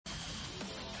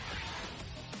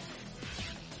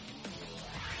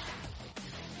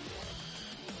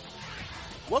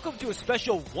Welcome to a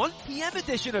special 1 p.m.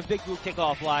 edition of Big Blue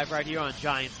Kickoff Live right here on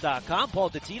Giants.com. Paul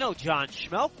Dottino, John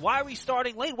Schmelk. Why are we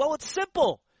starting late? Well, it's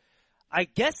simple. I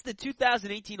guess the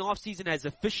 2018 offseason has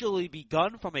officially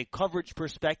begun from a coverage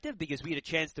perspective because we had a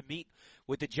chance to meet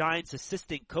with the Giants'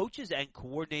 assistant coaches and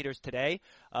coordinators today.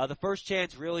 The first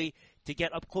chance really to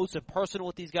get up close and personal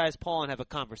with these guys, Paul, and have a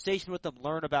conversation with them,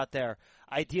 learn about their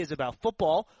ideas about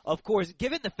football. Of course,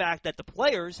 given the fact that the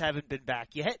players haven't been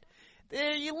back yet,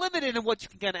 you're limited in what you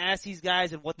can kind of ask these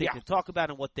guys and what they can talk about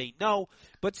and what they know.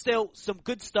 But still, some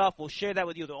good stuff. We'll share that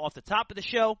with you off the top of the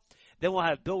show. Then we'll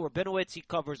have Bill Rabinowitz. He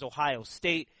covers Ohio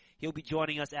State. He'll be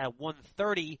joining us at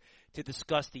 1:30 to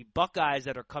discuss the Buckeyes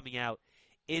that are coming out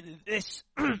in this,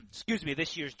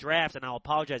 this year's draft. And I'll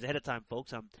apologize ahead of time,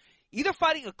 folks. I'm either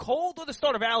fighting a cold or the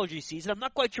start of allergy season. I'm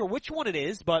not quite sure which one it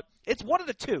is, but it's one of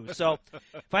the two. So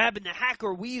if I happen to hack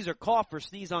or wheeze or cough or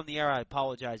sneeze on the air, I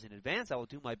apologize in advance. I will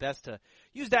do my best to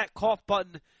use that cough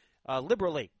button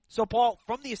liberally. So, Paul,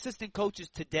 from the assistant coaches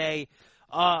today,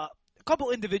 a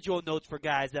couple individual notes for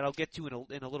guys that I'll get to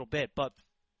in a little bit, but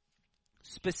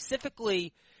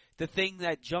specifically the thing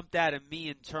that jumped out at me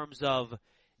in terms of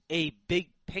a big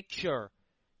picture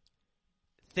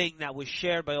thing that was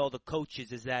shared by all the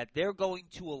coaches is that they're going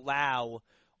to allow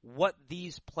what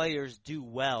these players do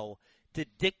well to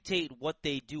dictate what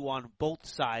they do on both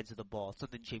sides of the ball. It's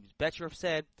something James Bettcher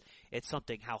said. It's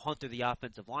something Hal Hunter, the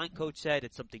offensive line coach, said.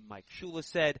 It's something Mike Shula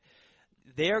said.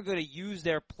 They're going to use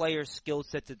their player skill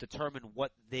set to determine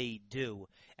what they do.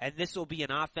 And this will be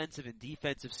an offensive and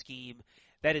defensive scheme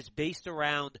that is based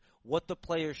around what the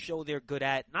players show they're good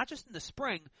at, not just in the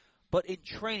spring, but in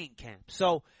training camp.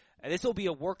 So this will be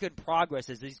a work in progress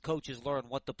as these coaches learn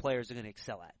what the players are going to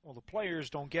excel at. Well, the players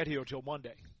don't get here until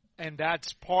Monday. And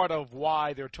that's part of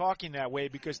why they're talking that way,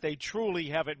 because they truly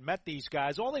haven't met these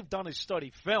guys. All they've done is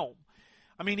study film.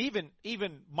 I mean,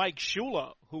 even Mike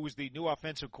Shula, who was the new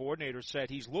offensive coordinator, said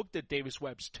he's looked at Davis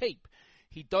Webb's tape.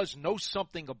 He does know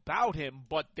something about him,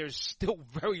 but there's still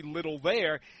very little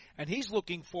there. And he's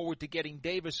looking forward to getting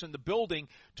Davis in the building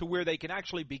to where they can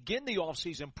actually begin the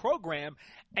offseason program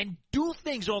and do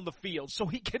things on the field so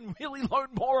he can really learn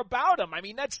more about him. I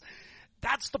mean,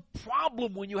 that's the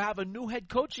problem when you have a new head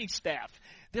coaching staff.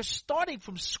 They're starting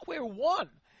from square one.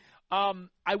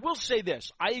 I will say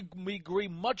this. I agree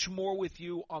much more with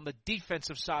you on the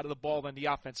defensive side of the ball than the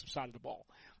offensive side of the ball.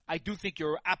 I do think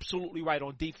you're absolutely right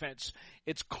on defense.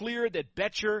 It's clear that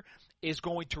Bettcher is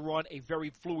going to run a very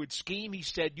fluid scheme. He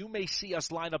said, you may see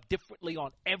us line up differently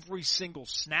on every single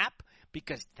snap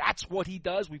because that's what he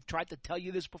does. We've tried to tell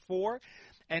you this before.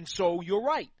 And so you're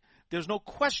right. There's no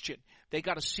question. They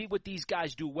got to see what these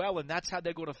guys do well, and that's how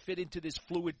they're going to fit into this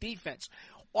fluid defense.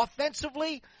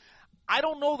 Offensively, I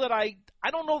don't know that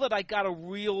I got a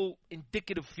real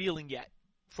indicative feeling yet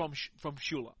from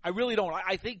Shula. I really don't.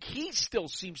 I think he still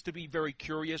seems to be very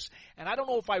curious, and I don't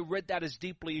know if I read that as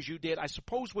deeply as you did. I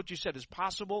suppose what you said is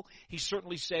possible. He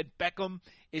certainly said Beckham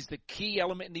is the key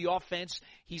element in the offense.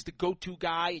 He's the go-to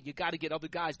guy, and you got to get other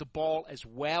guys the ball as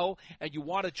well, and you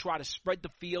want to try to spread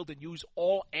the field and use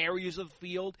all areas of the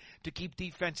field to keep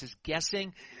defenses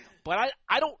guessing. But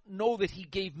I don't know that he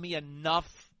gave me enough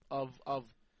of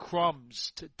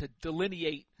crumbs to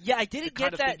delineate. Yeah, I didn't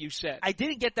get that. You said I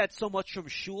didn't get that so much from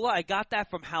Shula. I got that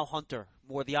from Hal Hunter,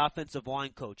 more the offensive line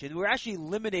coach. And we're actually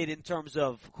limited in terms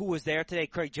of who was there today.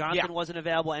 Craig Johnson wasn't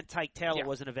available, and Tyke Taylor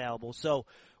wasn't available. So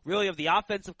really, of the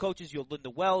offensive coaches, you had Linda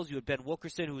Wells, you had Ben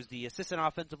Wilkerson, who's the assistant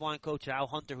offensive line coach, and Hal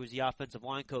Hunter, who's the offensive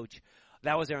line coach.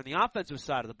 That was there on the offensive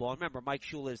side of the ball. Remember, Mike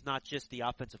Shula is not just the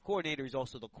offensive coordinator; he's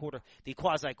also the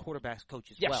quasi-quarterbacks coach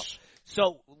as well.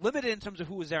 So limited in terms of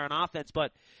who was there on offense.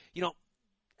 But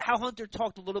Hal Hunter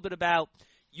talked a little bit about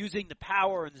using the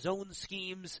power and zone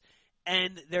schemes,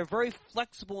 and they're very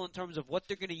flexible in terms of what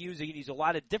they're going to use. They can use a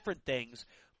lot of different things,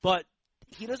 but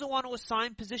he doesn't want to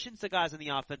assign positions to guys on the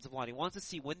offensive line. He wants to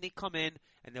see when they come in,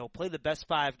 and they'll play the best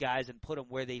five guys and put them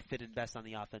where they fit in best on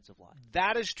the offensive line.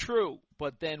 That is true,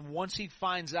 but then once he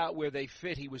finds out where they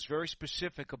fit, he was very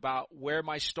specific about where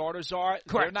my starters are.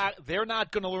 Correct. They're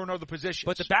not going to learn other positions.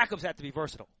 But the backups have to be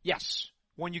versatile. Yes.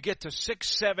 When you get to 6,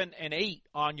 7, and 8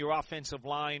 on your offensive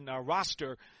line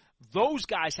roster, those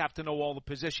guys have to know all the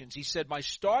positions. He said, my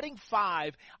starting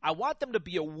 5, I want them to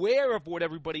be aware of what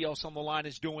everybody else on the line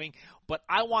is doing, but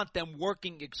I want them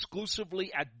working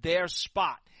exclusively at their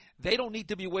spot. They don't need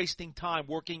to be wasting time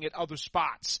working at other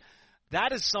spots.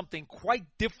 That is something quite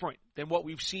different than what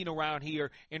we've seen around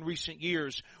here in recent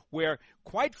years, where,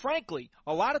 quite frankly,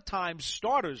 a lot of times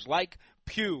starters like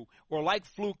Pugh or like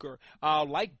Fluker,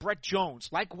 like Brett Jones,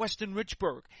 like Weston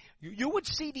Richburg, you would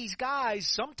see these guys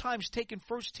sometimes taking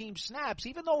first-team snaps,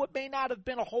 even though it may not have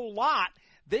been a whole lot.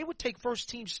 they would take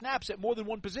first-team snaps at more than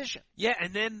one position. Yeah,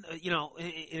 and then,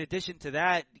 in addition to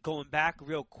that, going back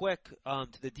real quick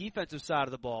to the defensive side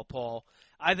of the ball, Paul,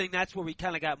 I think that's where we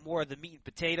kind of got more of the meat and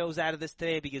potatoes out of this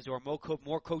today because there were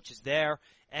more coaches there,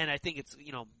 and I think it's,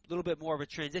 a little bit more of a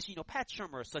transition. Pat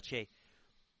Shurmur is such a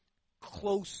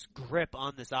close grip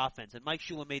on this offense, and Mike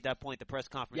Shula made that point at the press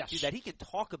conference too, that he can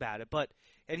talk about it,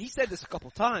 and he said this a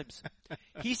couple times,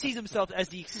 he sees himself as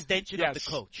the extension of the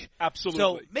coach. Absolutely.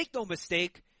 So make no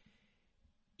mistake,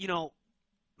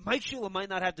 Mike Shula might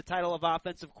not have the title of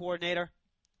offensive coordinator.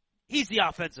 He's the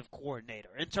offensive coordinator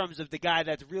in terms of the guy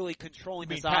that's really controlling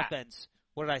this offense.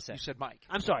 What did I say? You said Mike.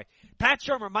 I'm sorry. Pat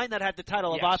Shurmur might not have the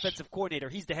title of offensive coordinator.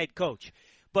 He's the head coach.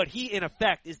 But he, in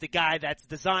effect, is the guy that's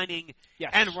designing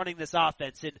and running this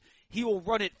offense. And he will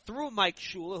run it through Mike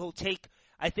Shula. He'll take,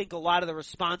 I think, a lot of the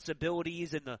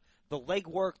responsibilities and the leg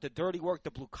work, the dirty work,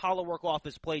 the blue-collar work off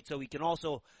his plate so he can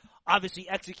also obviously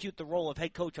execute the role of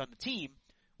head coach on the team,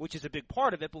 which is a big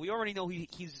part of it. But we already know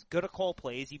he's going to call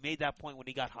plays. He made that point when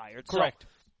he got hired. Correct.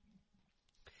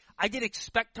 So I did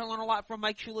expect to learn a lot from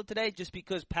Mike Shula today just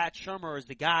because Pat Shurmur is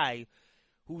the guy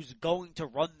who's going to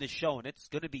run the show, and it's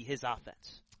going to be his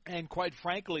offense. And quite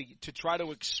frankly, to try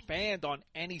to expand on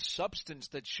any substance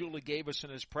that Shula gave us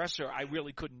in his presser, I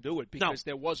really couldn't do it because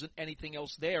there wasn't anything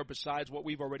else there besides what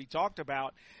we've already talked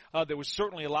about. There was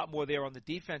certainly a lot more there on the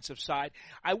defensive side.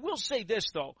 I will say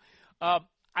this, though.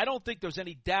 I don't think there's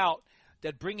any doubt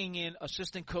that bringing in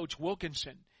assistant coach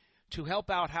Wilkinson to help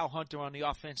out Hal Hunter on the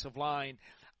offensive line,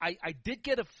 I did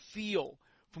get a feel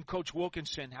from Coach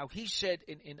Wilkinson how he said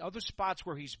in other spots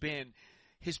where he's been,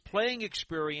 his playing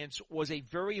experience was a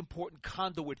very important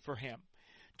conduit for him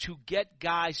to get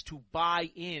guys to buy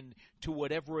in to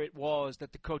whatever it was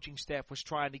that the coaching staff was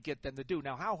trying to get them to do.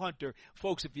 Now, Hal Hunter,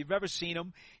 folks, if you've ever seen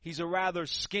him, he's a rather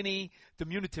skinny,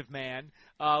 diminutive man.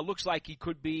 Looks like he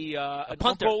could be an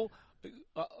punter. Uncle.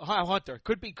 Hal Hunter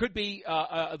could be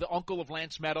the uncle of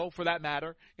Lance Meadow, for that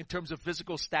matter, in terms of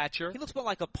physical stature. He looks more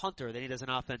like a punter than he does an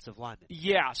offensive lineman.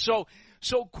 Yeah, so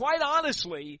quite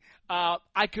honestly,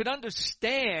 I could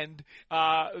understand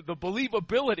the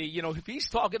believability. If he's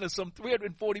talking to some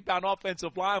 340-pound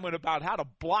offensive lineman about how to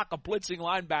block a blitzing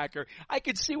linebacker, I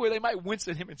could see where they might wince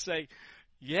at him and say,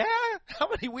 yeah? How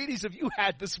many Wheaties have you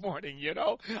had this morning,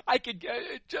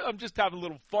 I'm just having a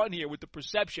little fun here with the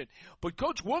perception. But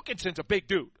Coach Wilkinson's a big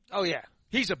dude. Oh, yeah.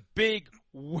 He's a big,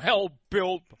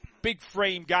 well-built,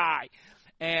 big-frame guy.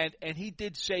 And he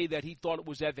did say that he thought it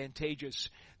was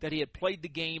advantageous that he had played the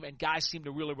game, and guys seem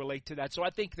to really relate to that. So I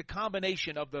think the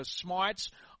combination of the smarts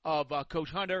of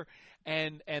Coach Hunter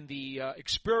and the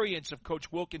experience of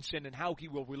Coach Wilkinson and how he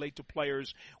will relate to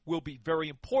players will be very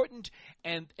important.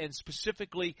 And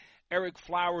specifically, Eric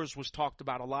Flowers was talked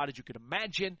about a lot, as you can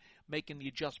imagine, making the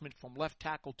adjustment from left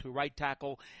tackle to right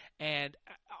tackle. And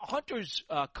Hunter's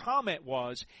comment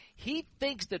was he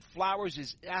thinks that Flowers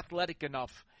is athletic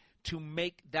enough to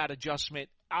make that adjustment.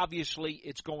 Obviously,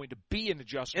 it's going to be an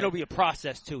adjustment. It'll be a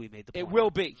process, too, he made the point. It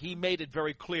will be. He made it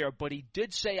very clear. But he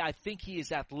did say, I think he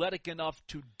is athletic enough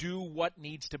to do what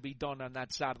needs to be done on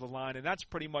that side of the line. And that's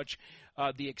pretty much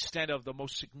the extent of the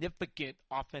most significant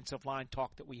offensive line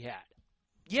talk that we had.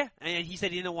 Yeah, and he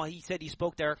said he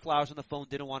spoke to Eric Flowers on the phone,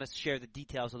 didn't want to share the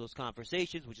details of those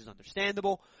conversations, which is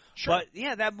understandable. Sure. But,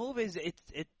 yeah, that move it's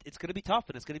going to be tough,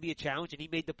 and it's going to be a challenge. And he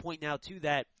made the point now, too,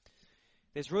 that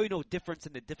there's really no difference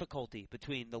in the difficulty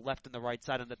between the left and the right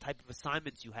side and the type of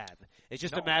assignments you have. It's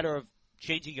just a matter of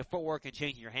changing your footwork and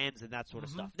changing your hands and that sort of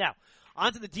stuff. Now,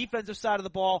 onto the defensive side of the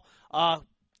ball.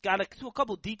 Got a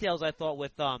couple of details, I thought,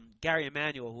 with Gary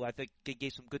Emanuel, who I think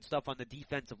gave some good stuff on the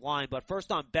defensive line. But first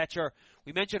on Bettcher,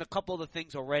 we mentioned a couple of the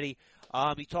things already.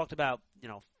 He talked about,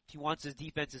 he wants his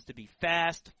defenses to be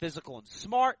fast, physical, and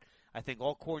smart. I think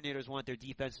all coordinators want their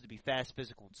defenses to be fast,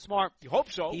 physical, and smart. You hope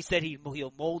so. He said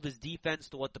he'll mold his defense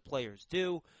to what the players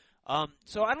do.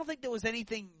 So I don't think there was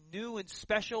anything new and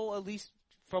special, at least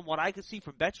from what I could see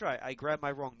from Bettcher. I grabbed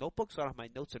my wrong notebook, so I don't have my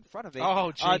notes in front of me.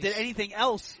 Oh, jeez. Did anything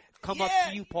else come up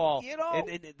to you, Paul,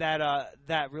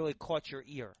 that really caught your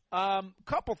ear?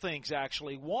 Couple things,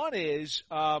 actually. One is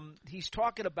he's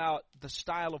talking about the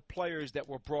style of players that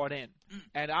were brought in.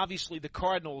 And obviously the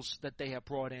Cardinals that they have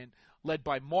brought in, led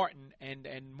by Martin and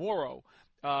Morrow,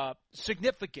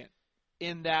 significant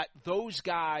in that those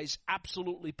guys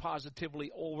absolutely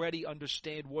positively already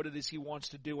understand what it is he wants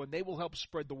to do, and they will help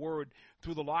spread the word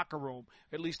through the locker room,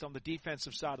 at least on the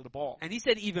defensive side of the ball. And he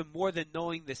said even more than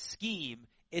knowing the scheme,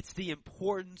 it's the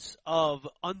importance of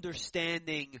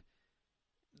understanding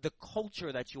the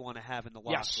culture that you want to have in the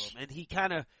locker room. And he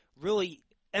kind of really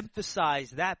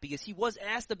emphasized that because he was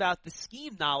asked about the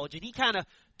scheme knowledge, and he kind of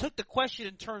took the question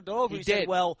and turned it over. He said,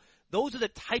 well, Those are the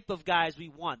type of guys we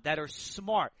want that are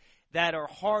smart, that are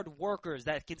hard workers,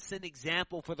 that can set an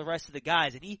example for the rest of the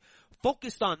guys. And he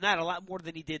focused on that a lot more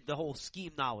than he did the whole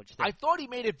scheme knowledge thing. I thought he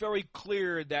made it very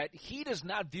clear that he does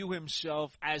not view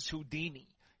himself as Houdini.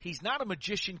 He's not a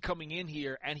magician coming in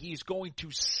here, and he's going to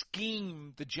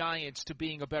scheme the Giants to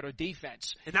being a better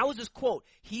defense. And that was his quote.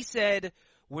 He said,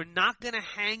 we're not going to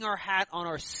hang our hat on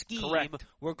our scheme. Correct.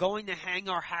 We're going to hang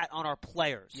our hat on our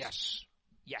players.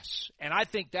 Yes. And I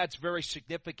think that's very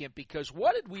significant because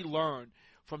what did we learn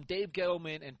from Dave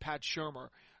Gettleman and Pat Shurmur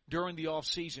during the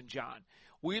offseason, John?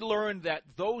 We learned that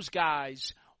those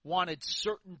guys wanted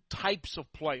certain types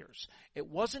of players. It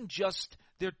wasn't just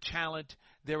their talent,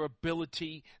 their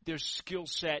ability, their skill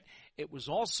set. It was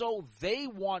also they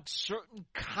want certain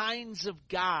kinds of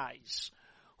guys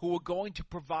who are going to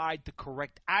provide the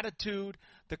correct attitude,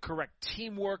 the correct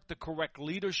teamwork, the correct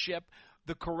leadership,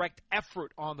 the correct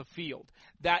effort on the field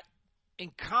that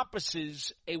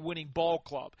encompasses a winning ball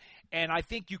club. And I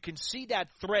think you can see that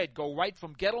thread go right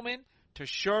from Gettleman to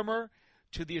Shurmur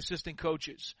to the assistant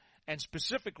coaches. And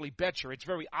specifically Betcher, it's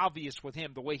very obvious with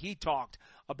him, the way he talked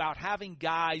about having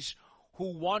guys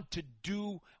who want to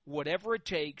do whatever it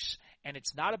takes, and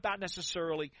it's not about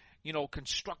necessarily,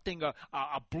 constructing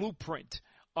a blueprint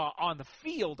on the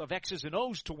field of X's and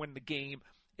O's to win the game.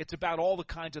 It's about all the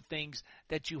kinds of things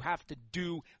that you have to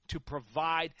do to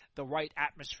provide the right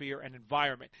atmosphere and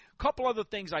environment. A couple other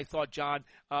things I thought, John,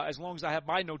 as long as I have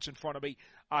my notes in front of me.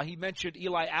 He mentioned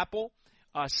Eli Apple,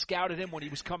 scouted him when he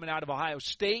was coming out of Ohio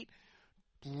State,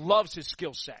 loves his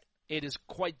skill set. It is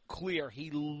quite clear he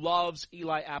loves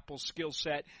Eli Apple's skill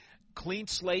set. Clean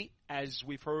slate, as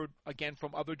we've heard, again,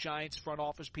 from other Giants front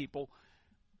office people.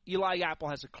 Eli Apple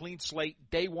has a clean slate.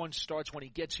 Day one starts when he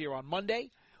gets here on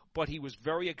Monday. But he was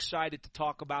very excited to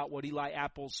talk about what Eli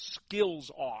Apple's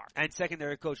skills are. And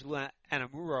secondary coach Lou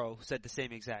Anamuro said the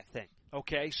same exact thing.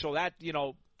 Okay, so that,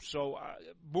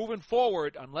 moving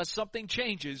forward, unless something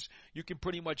changes, you can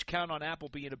pretty much count on Apple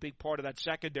being a big part of that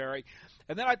secondary.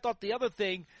 And then I thought the other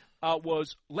thing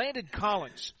was Landon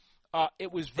Collins.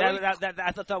 It was very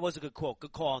I thought that was a good quote.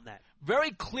 Good call on that.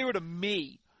 Very clear to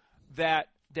me that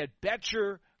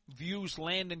Betcher views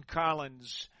Landon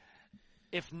Collins,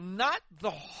 if not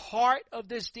the heart of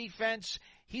this defense,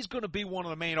 he's going to be one of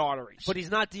the main arteries. But he's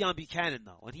not Deion Buchanan,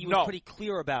 though, and he was pretty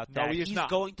clear about that. No, he's not.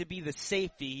 Going to be the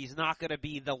safety. He's not going to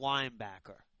be the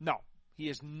linebacker. No, he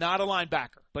is not a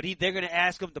linebacker. But they're going to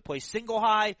ask him to play single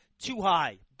high, two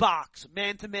high, box,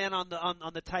 man-to-man on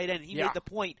the tight end. He made the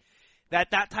point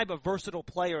that type of versatile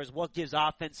player is what gives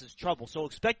offenses trouble. So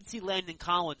expect to see Landon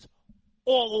Collins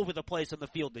all over the place on the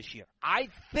field this year. I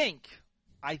think,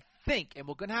 and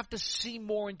we're going to have to see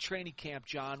more in training camp,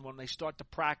 John, when they start to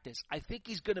practice. I think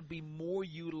he's going to be more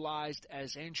utilized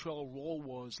as Antrell Roll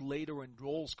was later in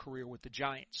Roll's career with the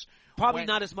Giants. Probably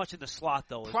not as much in the slot,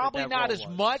 though. Probably not as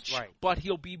much, right. But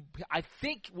he'll be – I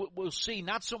think we'll see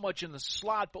not so much in the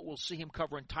slot, but we'll see him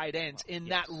covering tight ends in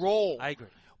that role. I agree.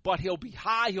 But he'll be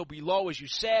high, he'll be low, as you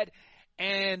said,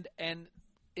 and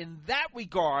in that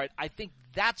regard, I think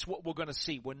that's what we're going to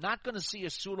see. We're not going to see a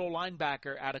pseudo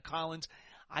linebacker out of Collins.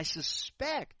 I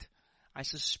suspect,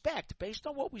 based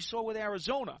on what we saw with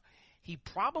Arizona, he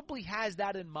probably has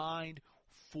that in mind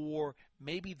for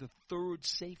maybe the third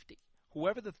safety.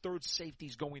 Whoever the third safety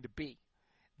is going to be,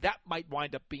 that might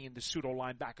wind up being the pseudo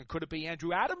linebacker. Could it be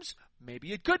Andrew Adams?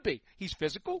 Maybe it could be. He's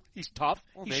physical, he's tough,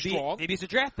 he's strong. Maybe it's a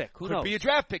draft pick. Who knows? Could be a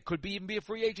draft pick. Could even be a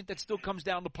free agent that still comes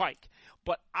down the pike.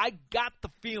 But I got the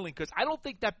feeling, because I don't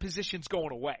think that position's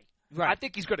going away. Right. I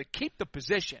think he's going to keep the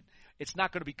position. It's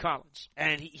not going to be Collins.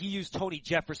 And he used Tony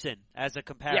Jefferson as a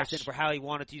comparison for how he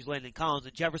wanted to use Landon Collins.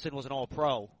 And Jefferson was an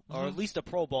all-pro, or at least a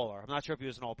Pro Bowler. I'm not sure if he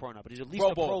was an all-pro or not, but he's at least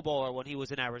a Pro Bowler when he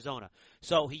was in Arizona.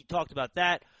 So he talked about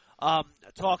that.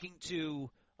 Talking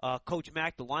to Coach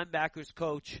Mack, the linebackers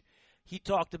coach, he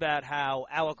talked about how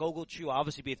Alec Ogletree will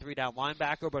obviously be a three-down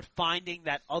linebacker, but finding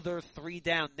that other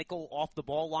three-down nickel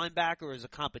off-the-ball linebacker is a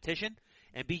competition.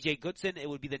 And B.J. Goodson, it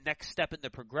would be the next step in the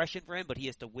progression for him, but he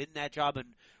has to win that job and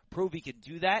prove he can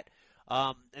do that.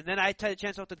 And then I had a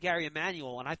chance to talk to Gary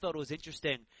Emanuel, and I thought it was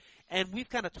interesting. And we've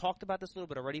kind of talked about this a little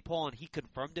bit already, Paul, and he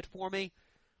confirmed it for me.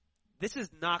 This is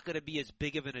not going to be as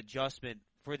big of an adjustment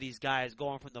for these guys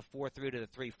going from the 4-3 to the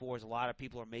 3-4 as a lot of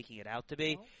people are making it out to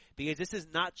be. Because this is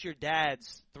not your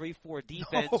dad's 3-4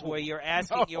 defense where you're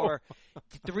asking your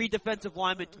three defensive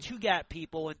linemen to two-gap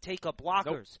people and take up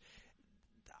blockers.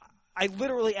 I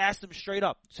literally asked him straight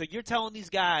up. So you're telling these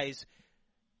guys,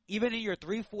 even in your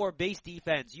 3-4 base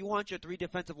defense, you want your three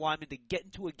defensive linemen to get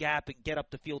into a gap and get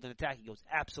up the field and attack? He goes,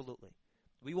 absolutely.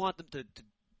 We want them to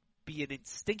be an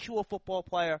instinctual football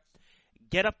player,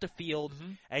 get up the field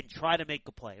and try to make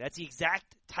a play. That's the exact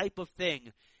type of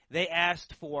thing they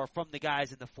asked for from the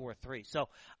guys in the 4-3. So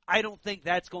I don't think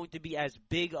that's going to be as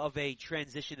big of a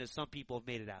transition as some people have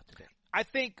made it out to be. I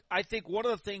think one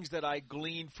of the things that I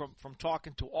gleaned from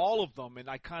talking to all of them, and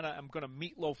I kind of am going to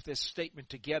meatloaf this statement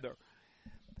together,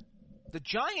 the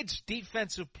Giants'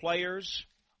 defensive players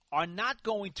are not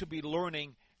going to be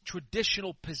learning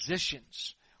traditional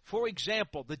positions. For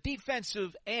example, the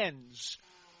defensive ends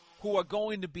who are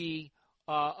going to be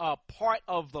part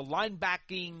of the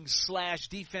linebacking /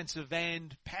 defensive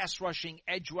end, pass rushing,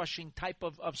 edge rushing type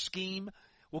of scheme,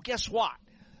 well, guess what?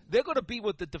 They're going to be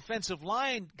with the defensive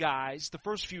line guys the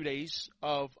first few days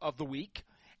of the week.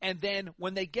 And then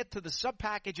when they get to the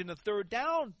sub-package and the third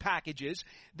down packages,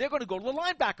 they're going to go to the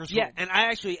linebackers room. Yeah, and I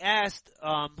actually asked,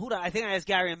 I think I asked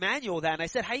Gary Emanuel that, and I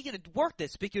said, how are you going to work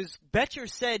this? Because Betcher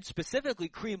said specifically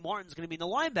Kareem Martin's going to be in the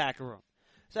linebacker room.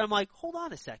 So I'm like, hold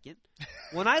on a second.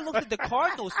 When I looked at the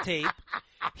Cardinals tape,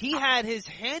 he had his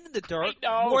hand in the dirt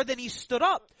more than he stood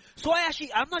up. So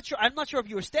I'm not sure if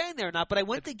you were standing there or not, but I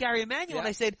went to Gary Emanuel and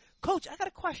I said, Coach, I got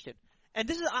a question. And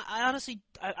this is, I honestly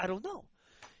don't know.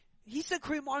 He said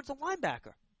Kareem Martin's a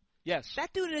linebacker. Yes.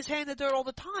 That dude had his hand in the dirt all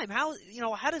the time. How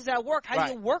does that work? How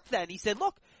do you work that? And he said,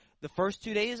 look, the first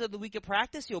 2 days of the week of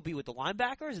practice, you'll be with the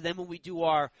linebackers. And then when we do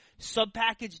our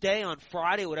sub-package day on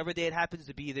Friday, whatever day it happens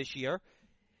to be this year,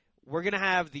 we're going to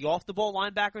have the off-the-ball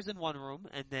linebackers in one room,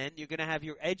 and then you're going to have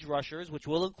your edge rushers, which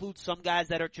will include some guys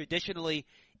that are traditionally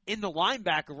in the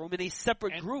linebacker room in a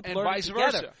separate group and learning vice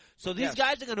together. versa. So these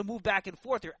guys are going to move back and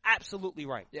forth. You're absolutely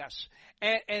right. Yes.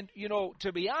 And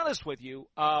to be honest with you,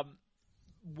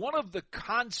 one of the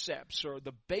concepts or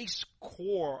the base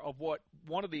core of what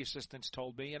one of the assistants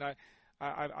told me, and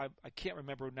I can't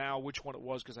remember now which one it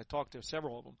was because I talked to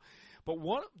several of them, but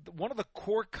one of the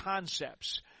core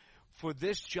concepts for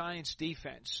this Giants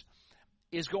defense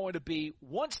is going to be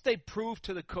once they prove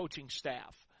to the coaching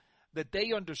staff that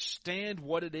they understand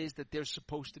what it is that they're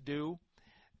supposed to do,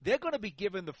 they're going to be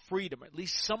given the freedom, at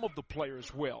least some of the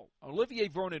players will. Olivier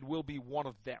Vernon will be one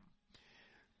of them,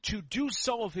 to do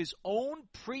some of his own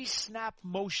pre-snap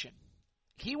motion.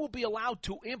 He will be allowed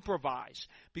to improvise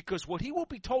because what he will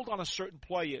be told on a certain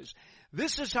play is,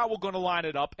 this is how we're going to line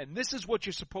it up and this is what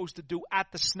you're supposed to do at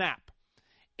the snap.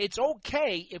 It's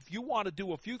okay if you want to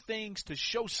do a few things to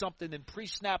show something in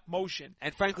pre-snap motion.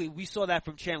 And frankly, we saw that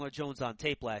from Chandler Jones on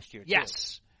tape last year, too.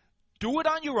 Yes. Do it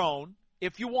on your own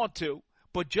if you want to,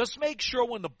 but just make sure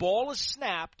when the ball is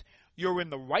snapped, you're in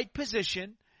the right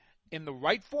position, in the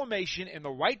right formation, in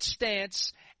the right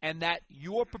stance, and that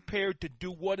you're prepared to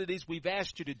do what it is we've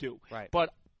asked you to do. Right. But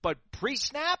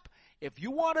pre-snap, if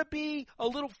you want to be a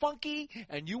little funky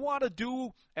and you want to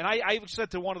do, and I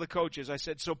said to one of the coaches, I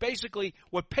said, so basically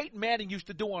what Peyton Manning used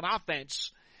to do on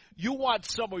offense, you want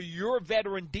some of your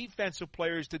veteran defensive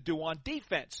players to do on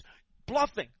defense.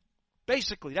 Bluffing.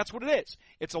 Basically, that's what it is.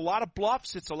 It's a lot of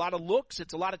bluffs, it's a lot of looks,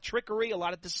 it's a lot of trickery, a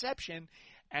lot of deception,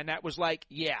 and that was like,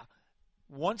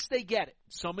 once they get it,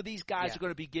 some of these guys are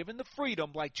going to be given the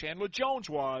freedom, like Chandler Jones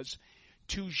was,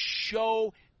 to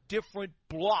show different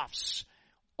bluffs.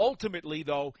 Ultimately,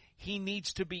 though, he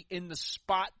needs to be in the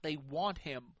spot they want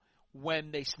him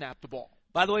when they snap the ball.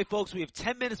 By the way, folks, we have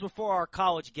 10 minutes before our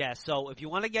college guest, so if you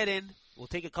want to get in, we'll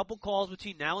take a couple calls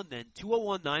between now and then,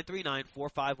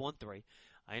 201-939-4513.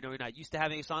 I know you're not used to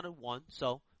having us on at 1,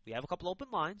 so we have a couple open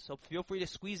lines, so feel free to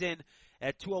squeeze in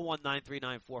at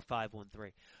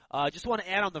 201-939-4513. Just want to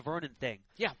add on the Vernon thing.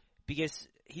 Yeah. Because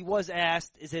he was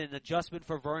asked, is it an adjustment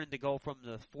for Vernon to go from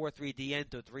the 4-3 DN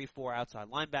to a 3-4 outside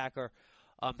linebacker?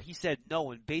 He said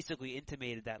no and basically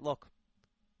intimated that, look,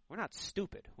 we're not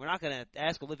stupid. We're not going to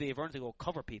ask Olivier Vernon to go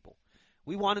cover people.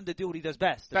 We want him to do what he does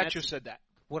best. Betcher said that.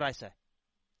 What'd I say?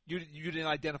 You didn't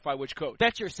identify which coach.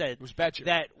 Betcher said it was Betcher.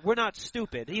 That we're not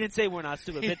stupid. He didn't say we're not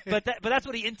stupid, but that's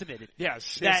what he intimated.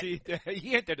 Yes, he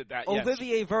hinted at that.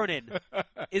 Olivier Vernon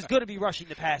is going to be rushing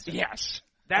the passer. Yes.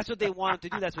 That's what they want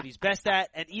him to do. That's what he's best at.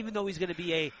 And even though he's going to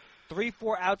be a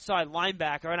 3-4 outside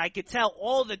linebacker, and I could tell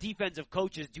all the defensive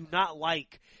coaches do not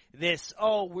like this,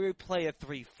 we play a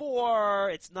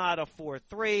 3-4, it's not a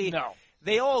 4-3. No.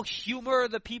 They all humor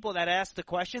the people that ask the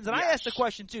questions, and I asked the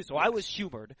question too, so I was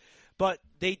humored. But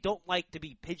they don't like to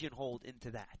be pigeonholed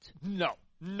into that. No.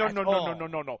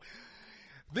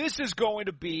 This is going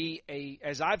to be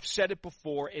as I've said it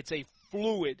before, it's a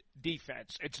fluid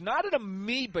defense. It's not an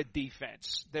amoeba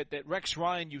defense that Rex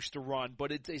Ryan used to run,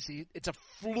 but it's a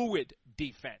fluid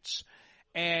defense.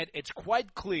 And it's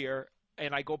quite clear,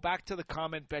 and I go back to the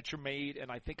comment Betcher made, and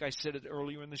I think I said it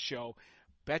earlier in the show.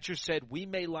 Betcher said we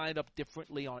may line up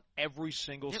differently on every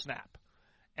single snap.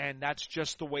 And that's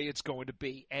just the way it's going to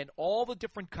be. And all the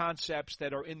different concepts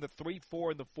that are in the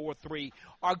 3-4 and the 4-3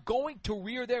 are going to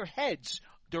rear their heads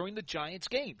during the Giants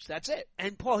games. That's it.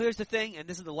 And, Paul, here's the thing, and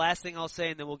this is the last thing I'll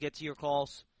say, and then we'll get to your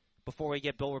calls before we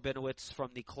get Bill Rabinowitz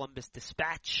from the Columbus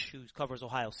Dispatch, who covers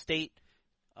Ohio State.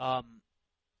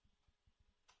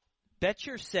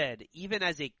 Betcher said, even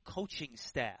as a coaching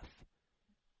staff,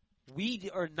 we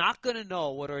are not going to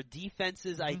know what our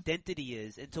defense's identity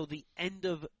is until the end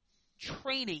of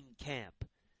training camp.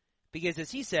 Because, as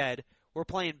he said, we're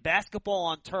playing basketball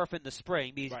on turf in the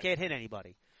spring because you can't hit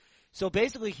anybody. So,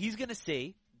 basically, he's going to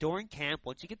see during camp,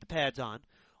 once you get the pads on,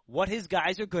 what his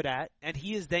guys are good at, and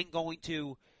he is then going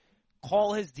to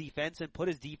call his defense and put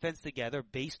his defense together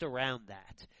based around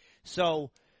that.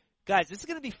 So, guys, this is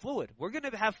going to be fluid. We're going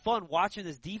to have fun watching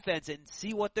this defense and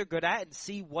see what they're good at and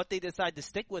see what they decide to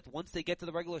stick with once they get to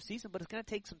the regular season, but it's going to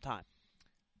take some time.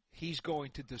 He's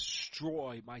going to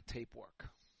destroy my tape work.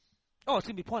 Oh, it's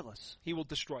going to be pointless. He will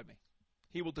destroy me.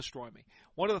 He will destroy me.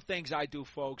 One of the things I do,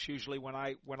 folks, usually when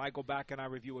I go back and I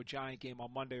review a Giant game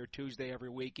on Monday or Tuesday every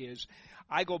week is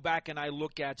I go back and I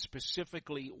look at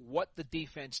specifically what the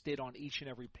defense did on each and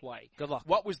every play. Good luck.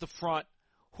 What was the front?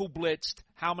 Who blitzed?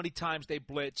 How many times they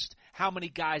blitzed? How many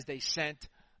guys they sent?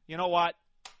 You know what?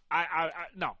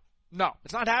 No,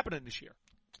 it's not happening this year.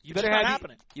 You better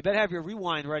have your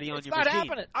rewind ready on your machine. It's not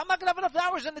happening. I'm not going to have enough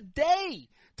hours in the day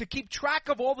to keep track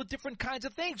of all the different kinds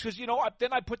of things because,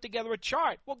 then I put together a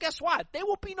chart. Well, guess what? There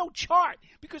will be no chart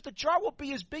because the chart will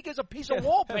be as big as a piece of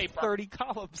wallpaper. 30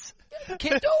 columns.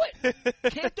 Can't do it.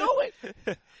 Can't do it.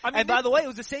 And by the way, it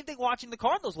was the same thing watching the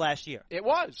Cardinals last year. It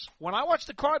was. When I watched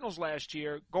the Cardinals last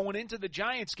year, going into the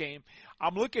Giants game,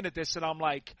 I'm looking at this and I'm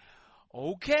like,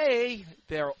 okay,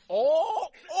 they're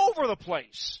all over the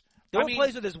place. There were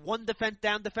plays where there's one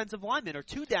down defensive lineman or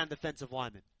two down defensive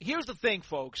linemen. Here's the thing,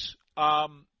 folks. The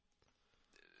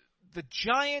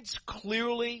Giants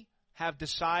clearly have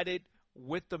decided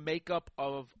with the makeup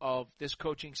of this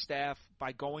coaching staff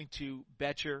by going to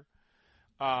Betcher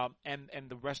and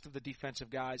the rest of the defensive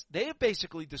guys, they have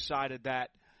basically decided that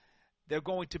they're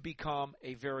going to become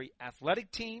a very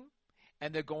athletic team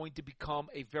and they're going to become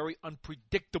a very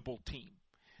unpredictable team.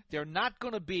 They're not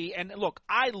going to be – and, look,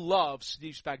 I love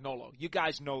Steve Spagnuolo. You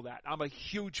guys know that. I'm a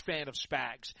huge fan of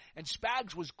Spags. And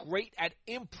Spags was great at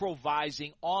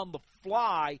improvising on the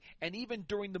fly and even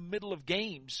during the middle of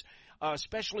games,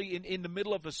 especially in the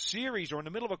middle of a series or in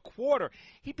the middle of a quarter.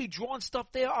 He'd be drawing stuff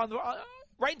there on the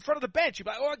right in front of the bench. He'd be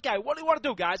like, okay, what do you want to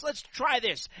do, guys? Let's try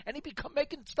this. And he'd be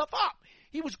making stuff up.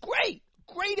 He was great.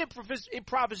 Great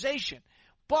improvisation.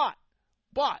 But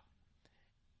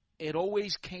it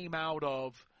always came out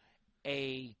of –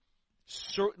 a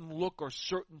certain look or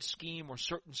certain scheme or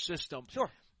certain system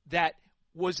that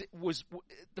was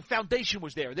the foundation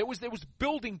was there. There was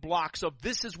building blocks of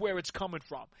this is where it's coming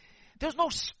from. There's no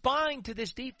spine to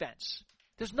this defense.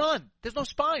 There's none. There's no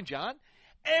spine, John.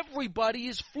 Everybody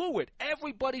is fluid.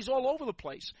 Everybody's all over the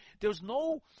place. There's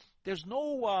no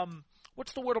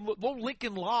what's the word? No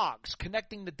Lincoln Logs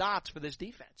connecting the dots for this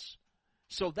defense.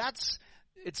 So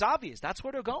it's obvious. That's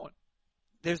where they're going.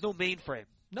 There's no mainframe.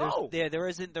 No, there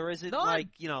isn't None. Like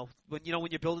when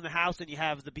you're building a house and you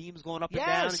have the beams going up and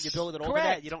down and you build it over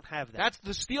that. You don't have that. That's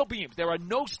the steel beams. There are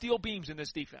no steel beams in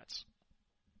this defense.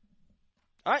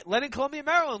 All right, Len in Columbia,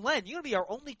 Maryland. Len, you're gonna be our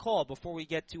only call before we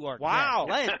get to our wow.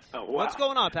 Len, wow. What's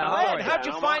going on, pal? Len, how'd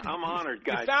you find? I'm honored,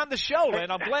 guys. You found the show,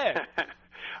 Len. I'm glad.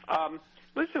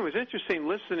 Listen, it was interesting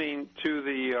listening to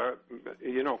the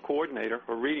coordinator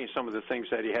or reading some of the things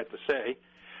that he had to say.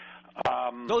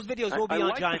 Those videos will be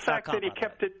on Giants.com. I like the fact that he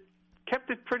kept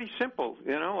it pretty simple.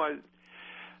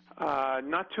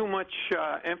 Not too much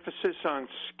emphasis on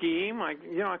scheme. I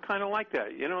kind of like that.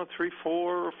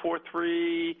 3-4,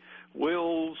 4-3,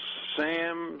 Wills,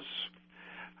 Sams,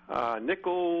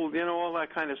 nickel. All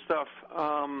that kind of stuff.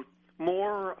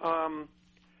 More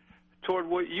toward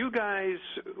what you guys,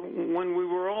 when we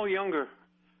were all younger,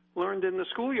 learned in the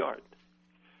schoolyard.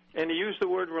 And he used the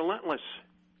word relentless.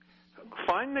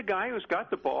 Find the guy who's got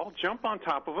the ball, jump on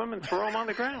top of him, and throw him on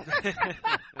the ground.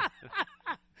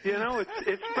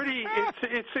 It's pretty.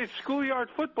 It's schoolyard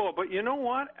football, but you know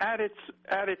what? At its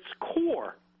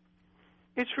core,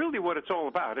 it's really what it's all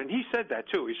about. And he said that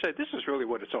too. He said, "This is really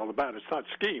what it's all about. It's not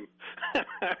scheme.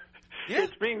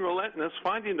 It's being relentless,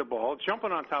 finding the ball,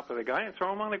 jumping on top of the guy, and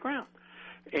throw him on the ground."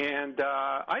 And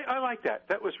I like that.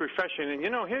 That was refreshing. And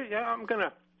here, I'm going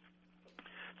to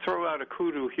throw out a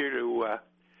kudu here to.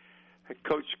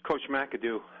 Coach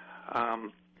McAdoo,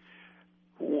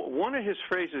 one of his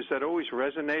phrases that always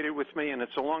resonated with me, and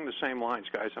it's along the same lines,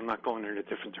 guys. I'm not going in a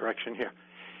different direction here.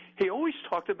 he always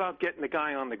talked about getting the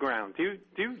guy on the ground. Do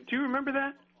you remember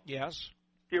that? Yes.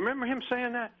 Do you remember him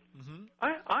saying that? Mm-hmm.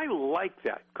 I like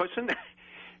that because,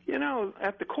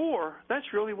 at the core,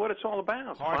 that's really what it's all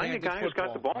about. Find the guy who's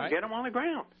got the ball and get him on the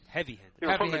ground.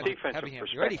 Heavy-handed. From a defensive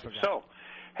perspective. So,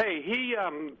 hey,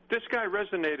 this guy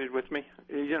resonated with me.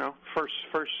 First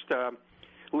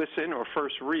listen or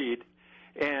first read,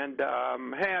 and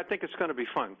hey, I think it's going to be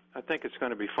fun.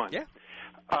 Yeah.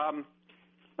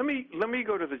 Let me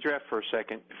go to the draft for a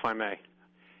second, if I may,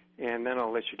 and then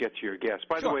I'll let you get to your guests.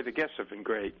 By the way, the guests have been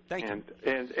great. Thank you.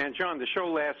 And John, the show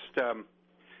last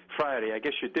Friday. I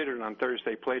guess you did it on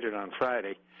Thursday, played it on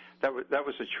Friday. That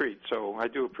was a treat. So I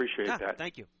do appreciate that.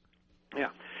 Thank you. Yeah.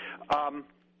 On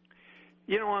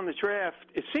the draft,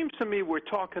 it seems to me we're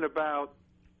talking about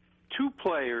two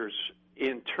players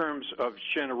in terms of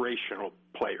generational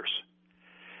players.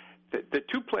 The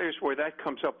two players where that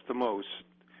comes up the most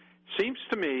seems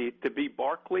to me to be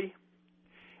Barkley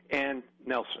and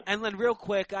Nelson. And Len, real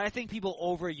quick, I think people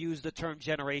overuse the term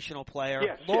generational player.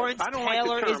 Yes, Lawrence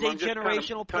Taylor is a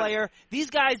generational player. These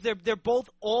guys, they're both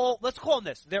all, let's call them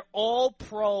this, they're all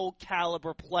pro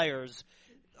caliber players,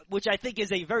 which I think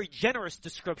is a very generous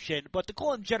description, but to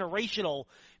call them generational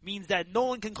means that no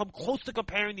one can come close to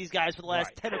comparing these guys for the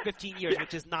last 10 or 15 years,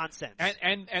 which is nonsense.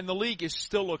 And the league is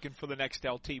still looking for the next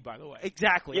LT, by the way.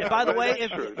 Exactly. Yeah, and by the way,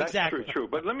 that's true.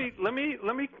 But let me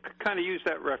kind of use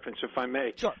that reference, if I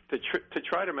may, to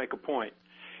try to make a point.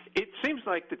 It seems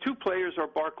like the two players are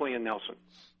Barkley and Nelson.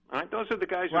 All right, those are the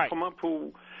guys who come up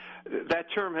who that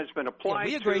term has been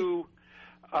applied to.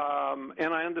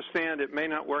 And I understand it may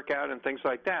not work out and things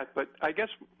like that, but I guess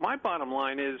my bottom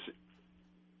line is,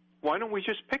 why don't we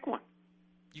just pick one?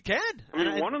 You can. I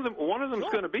mean, one of them's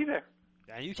going to be there.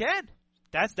 Yeah, you can.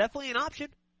 That's definitely an option.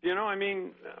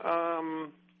 Again,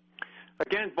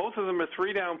 both of them are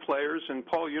three-down players, and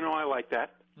Paul, I like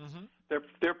that. Mm-hmm.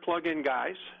 They're plug-in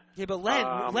guys. Yeah, but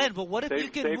Len, but what if you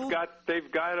can move?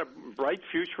 They've got a bright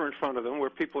future in front of them,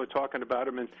 where people are talking about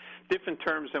them in different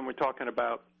terms than we're talking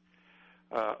about.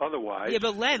 Otherwise, yeah,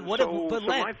 but Len,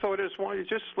 my thought is,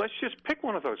 let's just pick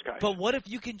one of those guys. But what if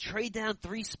you can trade down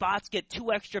 3 spots, get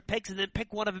 2 extra picks, and then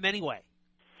pick one of them anyway?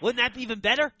 Wouldn't that be even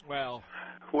better? Well,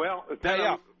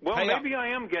 maybe I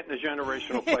am getting a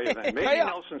generational player then. Maybe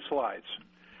Nelson slides.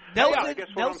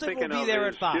 Nelson will be there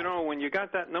at 5. When you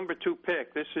got that number 2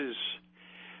 pick, this is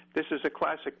a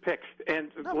classic pick.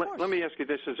 And let me ask you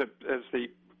this as the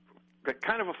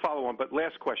kind of a follow-on, but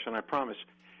last question, I promise.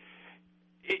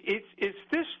 It's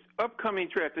this upcoming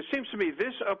draft. It seems to me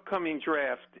this upcoming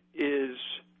draft is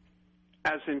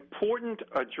as important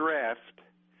a draft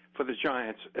for the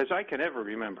Giants as I can ever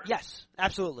remember. Yes,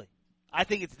 absolutely. I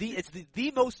think it's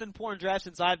the most important draft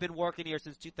since I've been working here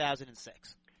since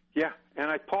 2006. Yeah, and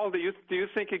Paul, do you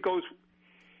think it goes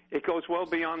well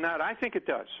beyond that? I think it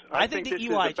does. I think the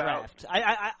Eli draft.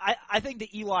 I think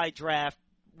the Eli draft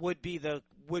would be the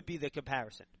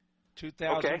comparison.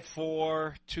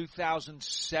 2004,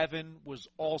 2007 was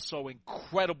also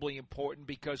incredibly important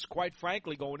because, quite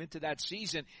frankly, going into that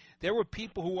season, there were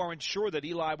people who weren't sure that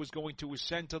Eli was going to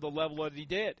ascend to the level that he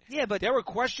did. Yeah, but there were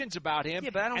questions about him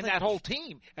and that whole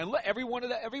team. And every one of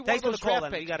those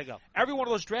draft picks, you gotta go. Every one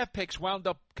of those draft picks wound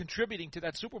up contributing to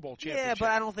that Super Bowl championship. Yeah,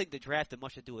 but I don't think the draft had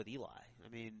much to do with Eli. I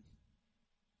mean,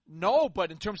 no,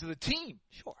 but in terms of the team,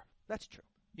 sure, that's true.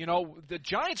 The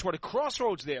Giants were at a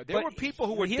crossroads there. There were people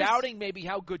who were doubting maybe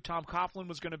how good Tom Coughlin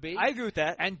was going to be. I agree with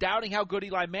that. And doubting how good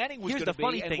Eli Manning was going to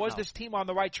be. And was this team on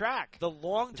the right track? The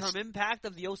long-term impact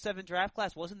of the 2007 draft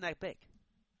class wasn't that big.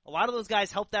 A lot of those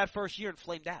guys helped that first year and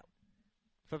flamed out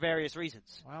for various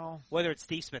reasons. Well, whether it's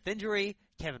Steve Smith injury,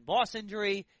 Kevin Boss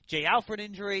injury, Jay Alfred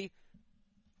injury.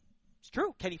 It's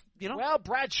true. Well,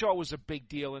 Bradshaw was a big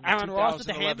deal in Aaron 2011. Ross with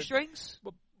the hamstrings?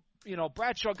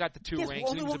 Bradshaw got the 2 rings.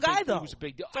 Only one guy, though. He was a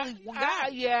big deal. Only one guy.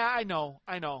 Yeah, I know.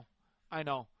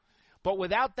 But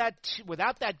without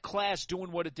that class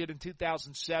doing what it did in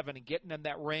 2007 and getting them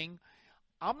that ring,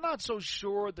 I'm not so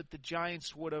sure that the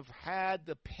Giants would have had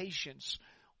the patience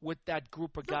with that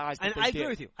group of guys. And I agree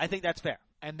with you. I think that's fair.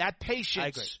 And that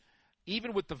patience,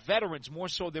 even with the veterans, more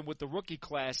so than with the rookie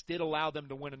class, did allow them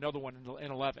to win another one in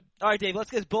 11. All right, Dave,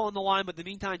 let's get Bull on the line. But in the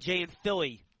meantime, Jay in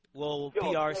Philly will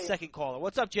be our second caller.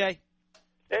 What's up, Jay?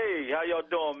 Hey, how y'all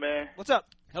doing, man? What's up?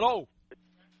 Hello.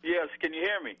 Yes, can you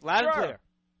hear me? Loud and clear.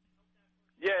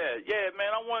 Yeah,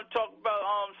 man. I want to talk about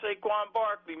Saquon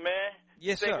Barkley, man.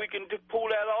 Yes, Think sir. we can pull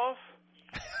that off?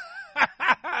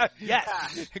 Yes.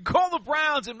 Call the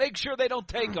Browns and make sure they don't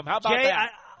take him. How about Jay,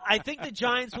 that? I think the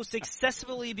Giants will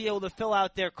successfully be able to fill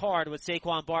out their card with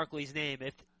Saquon Barkley's name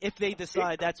if they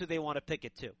decide that's who they want to pick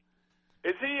it to.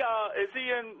 Is he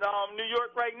in New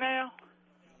York right now?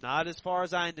 Not as far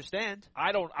as I understand.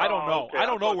 I don't know. Okay. I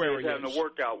don't know where he is. Having a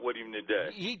workout with him today.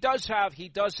 He does have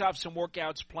some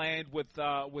workouts planned with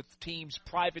teams,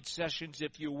 private sessions,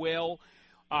 if you will.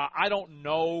 I don't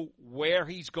know where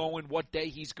he's going, what day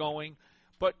he's going.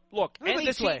 But look, any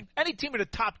team in the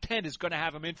top 10 is going to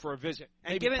have him in for a visit.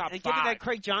 And given that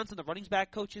Craig Johnson, the running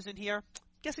back coach, isn't here,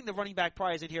 I'm guessing the running back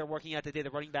probably isn't here working out today. The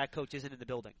running back coach isn't in the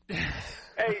building. Hey,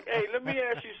 let me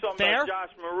ask you something about Josh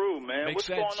Maru, man. What's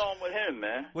going on with him,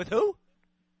 man? With who?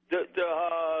 The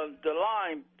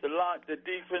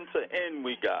defensive end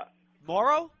we got.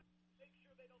 Morrow?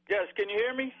 Yes, can you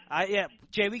hear me? Yeah,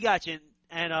 Jay, we got you,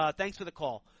 and thanks for the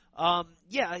call.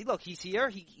 Yeah, look, he's here.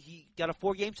 He got a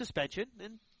 4-game suspension,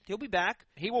 and he'll be back.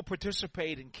 He will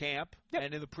participate in camp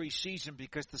and in the preseason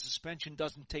because the suspension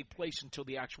doesn't take place until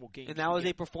the actual game. And that was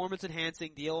a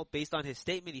performance-enhancing deal based on his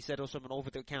statement. He said it was from an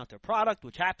over-the-counter product,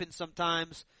 which happens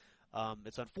sometimes.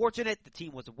 It's unfortunate. The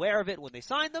team was aware of it when they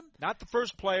signed them. Not the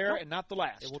first player and not the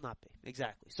last. It will not be.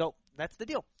 Exactly. So that's the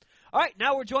deal. All right,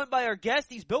 now we're joined by our guest.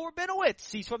 He's Bill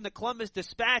Rabinowitz. He's from the Columbus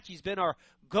Dispatch. He's been our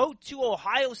go-to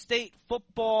Ohio State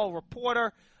football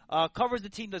reporter. Covers the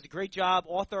team, does a great job,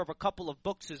 author of a couple of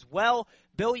books as well.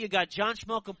 Bill, you got John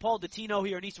Schmelk and Paul Dottino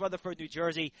here in East Rutherford, New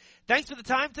Jersey. Thanks for the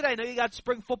time today. I know you got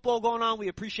spring football going on. We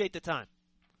appreciate the time.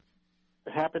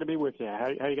 Happy to be with you. How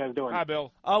you guys doing? Hi,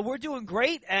 Bill. We're doing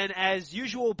great, and as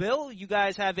usual, Bill, you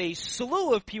guys have a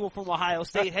slew of people from Ohio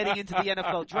State heading into the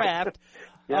NFL draft.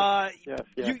 Yes.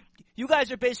 You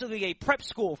guys are basically a prep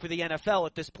school for the NFL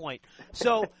at this point.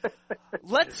 So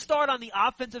let's start on the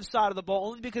offensive side of the ball,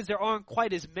 only because there aren't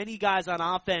quite as many guys on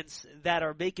offense that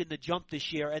are making the jump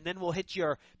this year, and then we'll hit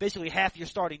basically half your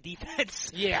starting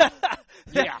defense. Yeah.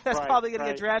 That's probably going to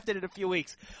get drafted in a few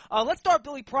weeks. Let's start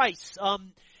Billy Price.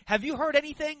 Have you heard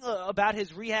anything about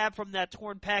his rehab from that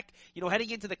torn pec? Heading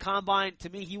into the combine, to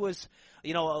me, he was,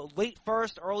 a late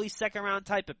first, early second round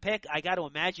type of pick. I got to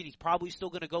imagine he's probably still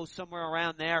going to go somewhere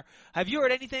around there. Have you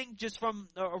heard anything just from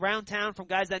around town from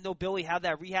guys that know Billy, how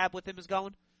that rehab with him is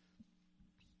going?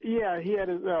 Yeah, he had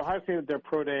Ohio State at their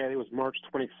pro day. I think it was March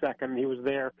 22nd. He was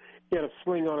there. He had a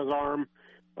sling on his arm,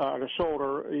 on his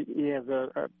shoulder. He has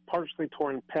a partially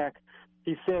torn pec.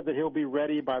 He said that he'll be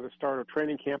ready by the start of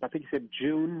training camp. I think he said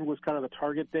June was kind of the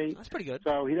target date. That's pretty good.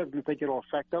 So he doesn't think it'll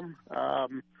affect him.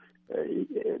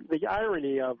 The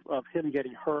irony of him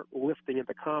getting hurt lifting at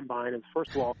the combine is,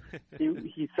 first of all,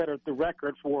 he set the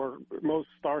record for most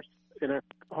starts in a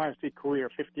Ohio State career,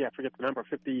 50, I forget the number,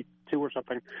 52 or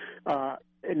something.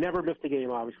 And never missed a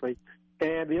game, obviously.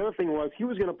 And the other thing was he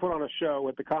was going to put on a show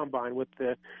at the combine with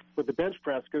the bench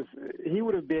press because he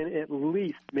would have been at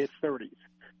least mid-30s.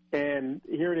 And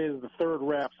here it is, the third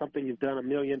rep, something he's done a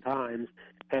million times,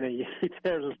 and he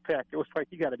tears his pec. It was like,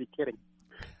 you got to be kidding.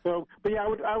 So, but yeah,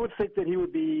 I would think that he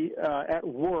would be at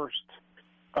worst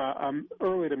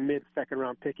early to mid second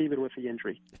round pick, even with the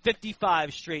injury.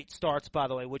 55 straight starts, by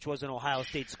the way, which was an Ohio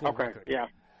State school record. Yeah.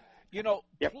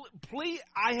 Please,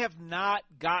 I have not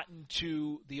gotten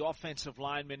to the offensive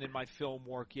lineman in my film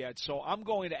work yet, so I'm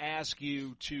going to ask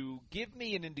you to give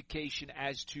me an indication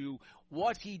as to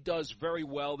what he does very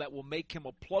well that will make him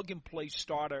a plug-and-play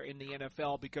starter in the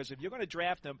NFL, because if you're going to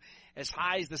draft him as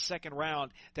high as the second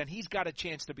round, then he's got a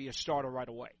chance to be a starter right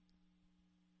away.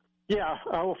 Yeah,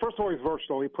 well, first of all, he's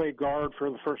versatile. He played guard for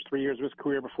the first 3 years of his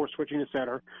career before switching to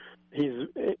center. He's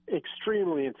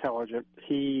extremely intelligent.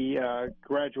 He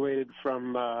graduated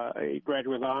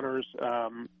with honors,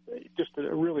 just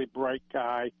a really bright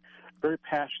guy, very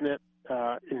passionate,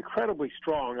 incredibly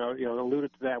strong.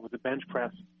 Alluded to that with the bench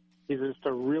press. He's just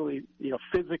a really,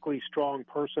 physically strong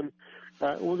person.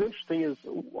 What was interesting is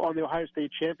on the Ohio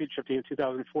State championship team in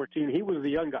 2014, he was the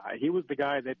young guy. He was the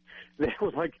guy that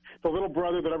was like the little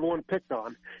brother that everyone picked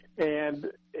on.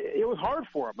 And it was hard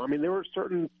for him. I mean, there were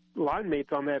certain line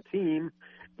mates on that team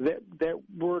that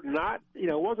were not,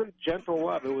 it wasn't gentle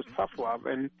love. It was tough love.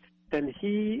 And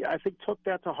he, I think, took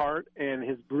that to heart and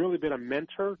has really been a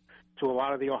mentor to a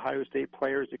lot of the Ohio State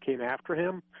players that came after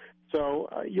him. So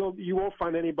you won't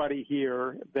find anybody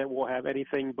here that will have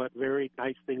anything but very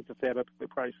nice things to say about the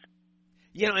Price.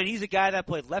 And he's a guy that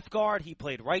played left guard, he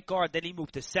played right guard, then he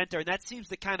moved to center, and that seems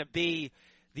to kind of be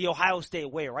the Ohio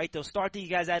State way, right? They'll start these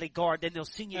guys at a guard, then they'll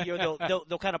senior year, they'll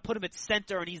kind of put him at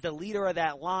center, and he's the leader of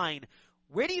that line.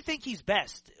 Where do you think he's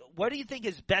best? Where do you think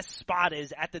his best spot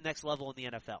is at the next level in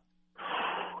the NFL?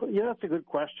 Yeah, that's a good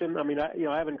question. I mean,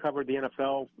 I haven't covered the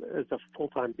NFL as a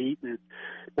full-time beat in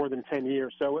more than 10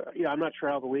 years, so I'm not sure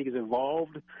how the league is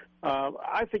involved.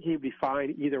 I think he'd be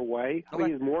fine either way. I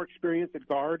think he's more experienced at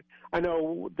guard. I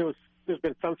know there's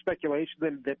been some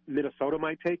speculation that Minnesota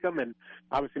might take him, and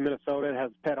obviously Minnesota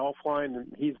has Pat Elflein,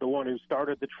 and he's the one who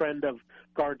started the trend of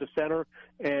guard to center.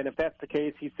 And if that's the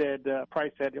case, he said,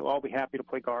 Price said, I'll be happy to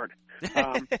play guard.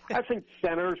 I think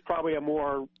center is probably a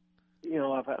more,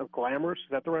 glamorous,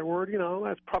 is that the right word?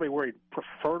 That's probably where he'd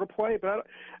prefer to play, but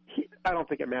I don't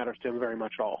think it matters to him very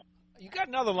much at all. You got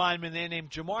another lineman there named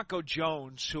Jamarco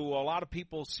Jones, who a lot of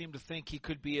people seem to think he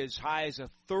could be as high as a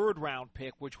third-round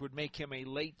pick, which would make him a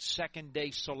late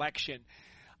second-day selection.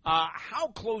 How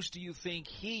close do you think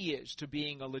he is to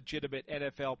being a legitimate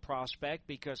NFL prospect?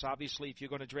 Because obviously if you're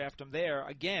going to draft him there,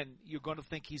 again, you're going to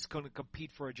think he's going to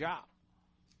compete for a job.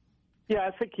 Yeah,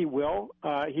 I think he will.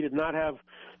 He did not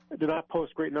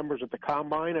post great numbers at the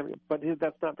combine, but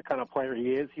that's not the kind of player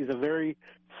he is. He's a very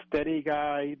steady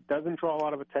guy, doesn't draw a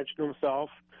lot of attention to himself,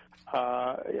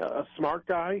 a smart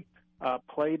guy,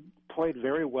 played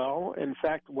very well. In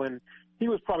fact, when he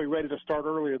was probably ready to start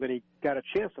earlier than he got a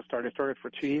chance to start, he started for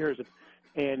 2 years,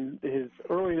 and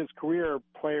early in his career,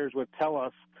 players would tell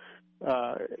us,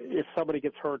 if somebody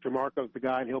gets hurt, Jamarco's the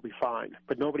guy and he'll be fine.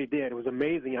 But nobody did. It was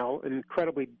amazing how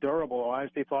incredibly durable Ohio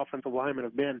State's offensive linemen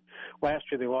have been. Last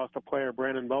year they lost a player,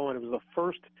 Brandon Bowen. It was the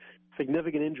first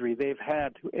significant injury they've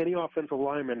had to any offensive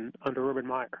lineman under Urban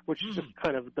Meyer, which just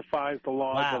kind of defies the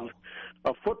laws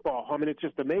of football. I mean, it's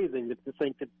just amazing to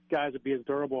think that guys would be as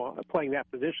durable playing that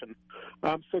position.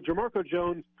 So Jamarco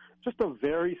Jones, just a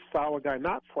very solid guy,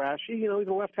 not flashy. He's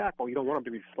a left tackle. You don't want him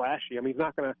to be flashy. I mean, he's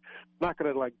not gonna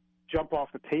like jump off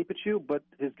the tape at you, but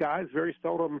his guys very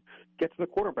seldom get to the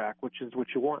quarterback, which is what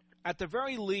you want. At the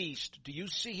very least, do you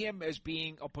see him as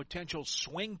being a potential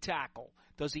swing tackle?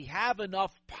 Does he have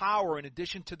enough power in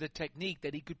addition to the technique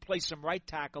that he could play some right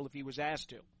tackle if he was asked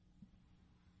to?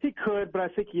 He could, but I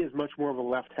think he is much more of a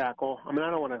left tackle. I mean,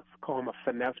 I don't want to call him a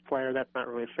finesse player. That's not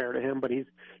really fair to him, but he's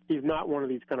not one of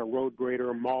these kind of road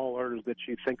grader maulers that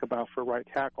you think about for right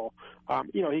tackle.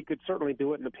 He could certainly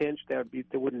do it in a pinch. There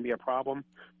wouldn't be a problem.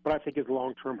 But I think his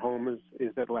long-term home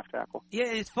is at left tackle. Yeah,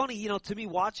 it's funny, to me,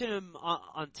 watching him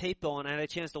on tape, though, and I had a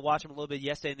chance to watch him a little bit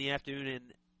yesterday in the afternoon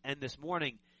and this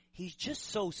morning, he's just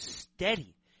so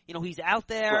steady. He's out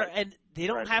there, and they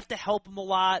don't have to help him a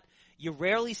lot. You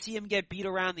rarely see him get beat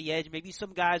around the edge. Maybe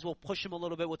some guys will push him a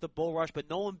little bit with the bull rush, but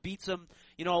no one beats him,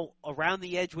 around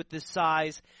the edge with this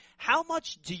size. How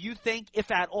much do you think, if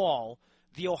at all,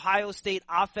 the Ohio State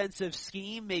offensive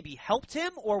scheme maybe helped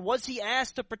him, or was he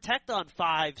asked to protect on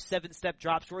 5, 7-step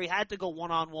drops where he had to go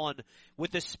one-on-one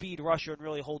with the speed rusher and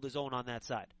really hold his own on that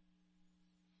side?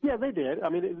 Yeah, they did. I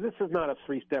mean, this is not a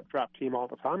 3-step drop team all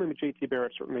the time. I mean, J.T.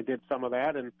 Barrett certainly did some of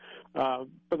that, and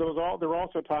but there were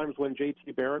also times when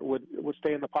J.T. Barrett would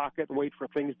stay in the pocket and wait for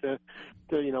things to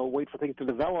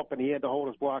develop, and he had to hold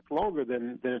his block longer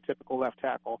than a typical left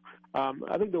tackle.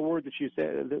 I think the word that you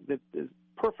said that is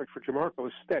perfect for Jamarco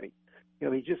is steady.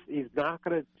 He's not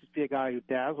going to just be a guy who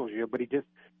dazzles you, but he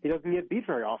doesn't get beat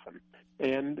very often,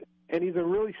 and he's a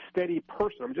really steady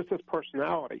person. I mean, just his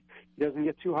personality. He doesn't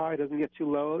get too high, doesn't get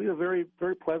too low. He's a very,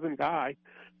 very pleasant guy,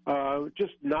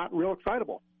 just not real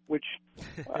excitable. Which,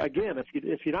 again,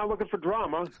 if you're not looking for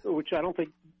drama, which I don't think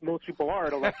most people are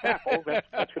at a left tackle, that's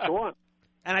what you want.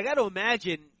 And I got to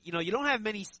imagine, you don't have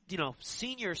many,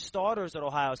 senior starters at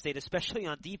Ohio State, especially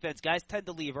on defense. Guys tend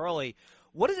to leave early.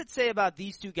 What does it say about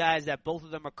these two guys that both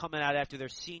of them are coming out after their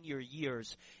senior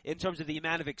years in terms of the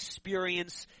amount of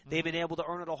experience they've been able to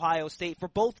earn at Ohio State? For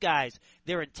both guys,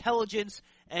 their intelligence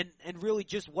and really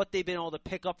just what they've been able to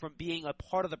pick up from being a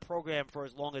part of the program for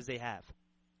as long as they have.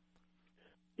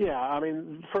 Yeah, I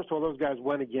mean, first of all, those guys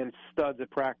went against studs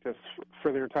at practice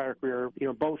for their entire career.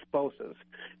 Both Bosa's.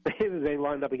 They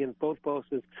lined up against both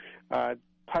Bosa's,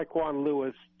 Tyquan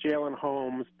Lewis, Jalen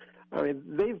Holmes. I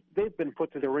mean, they've been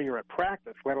put to the ringer at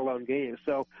practice, let alone games.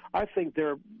 So I think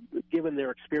given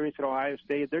their experience at Ohio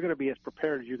State, they're going to be as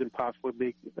prepared as you can possibly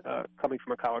be coming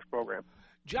from a college program.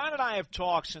 John and I have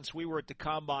talked since we were at the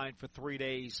Combine for 3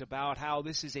 days about how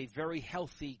this is a very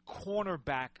healthy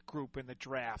cornerback group in the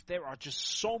draft. There are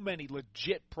just so many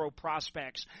legit pro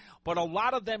prospects, but a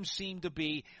lot of them seem to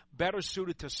be better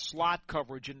suited to slot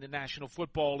coverage in the National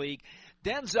Football League.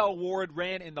 Denzel Ward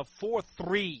ran in the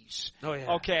 4.3s. Oh,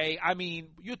 yeah. Okay, I mean,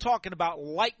 you're talking about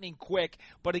lightning quick,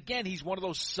 but again, he's one of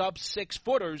those sub-6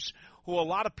 footers who a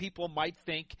lot of people might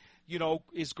think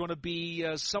is going to be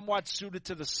somewhat suited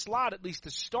to the slot, at least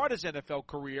to start his NFL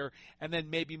career, and then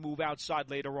maybe move outside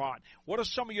later on. What are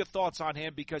some of your thoughts on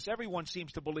him? Because everyone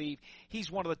seems to believe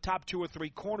he's one of the top 2 or 3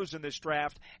 corners in this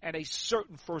draft and a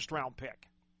certain first-round pick.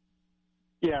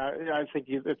 Yeah, I think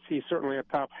he's certainly a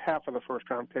top half of the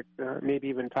first-round pick, maybe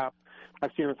even top. I've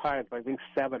seen him as high as, I think,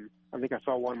 7. I think I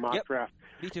saw one mock draft.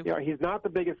 Me too. He's not the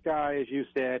biggest guy, as you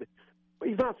said.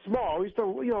 He's not small. He's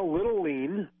still, a little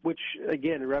lean, which,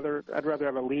 again, I'd rather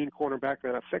have a lean cornerback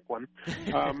than a thick one.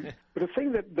 But the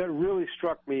thing that really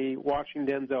struck me watching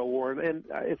Denzel Ward, and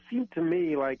it seemed to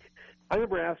me like I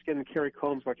remember asking Kerry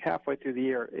Combs like halfway through the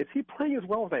year, is he playing as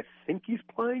well as I think he's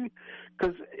playing?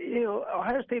 Because,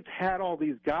 Ohio State's had all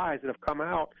these guys that have come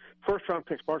out, first-round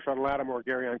picks, Marshawn Lattimore,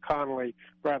 Garyon Connolly,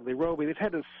 Bradley Roby. They've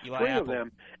had a string of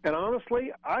them. And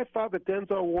honestly, I thought that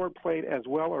Denzel Ward played as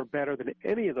well or better than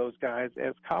any of those guys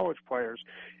as college players.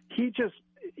 He just,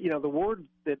 the word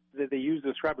that they used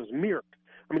to describe was mirrored.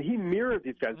 I mean, he mirrored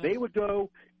these guys. They would go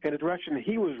in a direction, and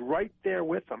he was right there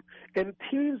with them. And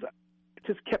teams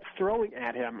just kept throwing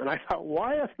at him, and I thought,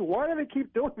 why do they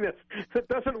keep doing this? It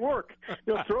doesn't work.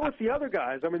 Throw at the other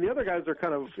guys. I mean, the other guys are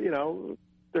kind of,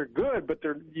 they're good, but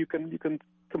you can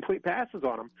complete passes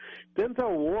on them.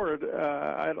 Denzel Ward,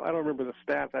 I don't remember the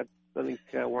stats. I think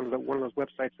one of those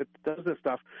websites that does this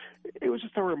stuff. It was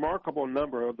just a remarkable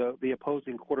number of the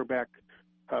opposing quarterback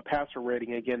passer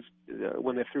rating against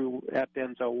when they threw at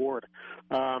Denzel Ward.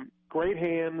 Great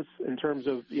hands in terms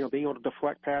of being able to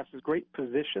deflect passes. Great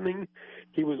positioning.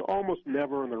 He was almost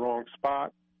never in the wrong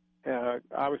spot.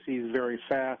 Obviously, he's very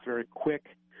fast, very quick.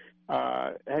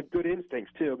 Had good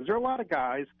instincts too. Because there are a lot of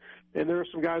guys, and there are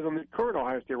some guys on the current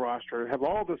Ohio State roster have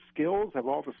all the skills, have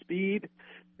all the speed.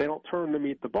 They don't turn to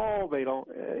meet the ball. They don't.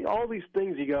 All these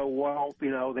things you go, well,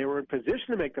 they were in position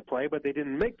to make the play, but they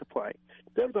didn't make the play.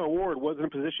 Denzel Ward was in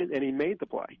position, and he made the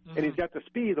play. Mm-hmm. And he's got the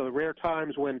speed, the rare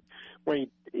times when he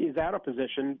is out of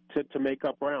position to make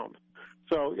up ground.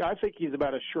 So I think he's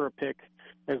about as sure a pick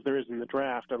as there is in the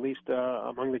draft, at least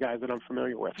among the guys that I'm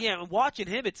familiar with. Yeah, and watching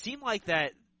him, it seemed like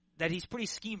that he's pretty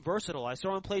scheme versatile. I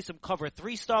saw him play some cover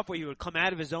 3 stuff where he would come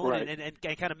out of his zone right. and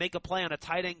kind of make a play on a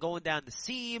tight end going down the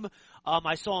seam.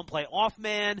 I saw him play off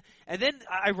man. And then,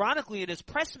 ironically, in his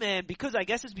press man, because I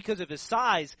guess it's because of his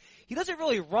size, he doesn't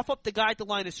really rough up the guy at the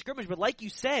line of scrimmage. But like you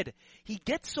said, he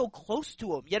gets so close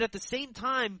to him. Yet at the same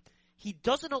time, he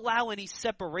doesn't allow any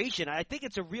separation. I think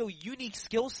it's a real unique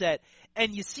skill set.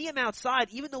 And you see him outside,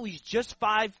 even though he's just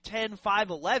 5'10",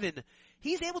 5'11",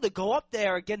 he's able to go up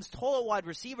there against taller wide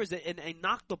receivers and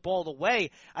knock the ball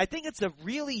away. I think it's a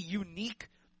really unique,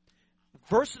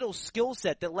 versatile skill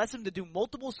set that lets him to do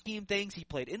multiple scheme things. He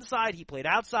played inside, he played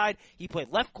outside, he played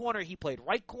left corner, he played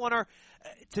right corner.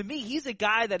 To me, he's a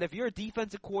guy that if you're a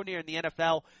defensive coordinator in the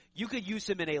NFL, you could use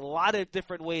him in a lot of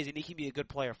different ways, and he can be a good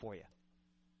player for you.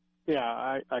 Yeah,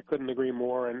 I couldn't agree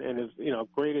more. And as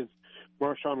great as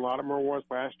Marshawn Lattimore was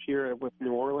last year with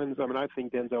New Orleans, I mean, I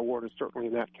think Denzel Ward is certainly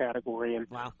in that category. And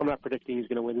wow. I'm not predicting he's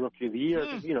going to win Rookie of the Year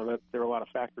because, that there are a lot of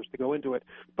factors to go into it.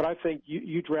 But I think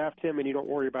you draft him and you don't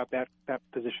worry about that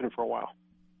position for a while.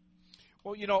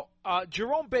 Well,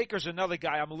 Jerome Baker's another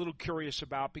guy I'm a little curious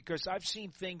about because I've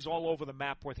seen things all over the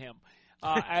map with him.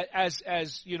 As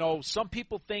some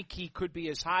people think he could be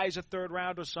as high as a 3rd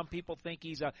rounder. Some people think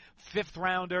he's a 5th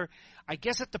rounder. I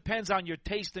guess it depends on your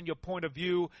taste and your point of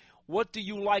view. What do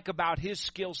you like about his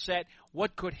skill set?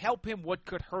 What could help him? What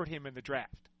could hurt him in the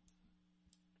draft?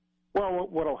 Well,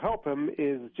 what will help him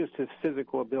is just his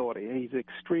physical ability. He's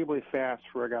extremely fast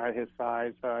for a guy his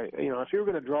size. If you were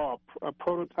going to draw a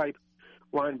prototype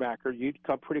linebacker, you'd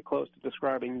come pretty close to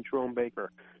describing Jerome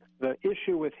Baker. The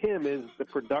issue with him is the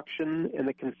production and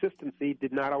the consistency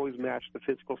did not always match the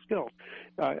physical skills.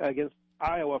 Against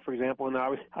Iowa, for example, and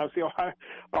obviously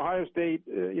Ohio State,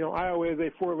 Iowa is a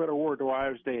 4-letter word to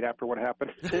Ohio State after what happened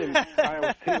in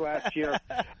Iowa State last year.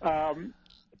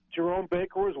 Jerome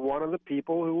Baker was one of the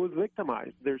people who was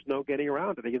victimized. There's no getting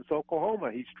around it. Against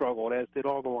Oklahoma, he struggled, as did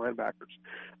all the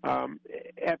linebackers.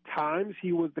 At times,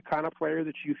 he was the kind of player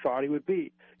that you thought he would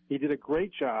be. He did a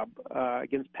great job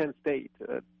against Penn State.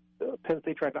 Penn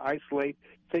State tried to isolate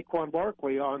Saquon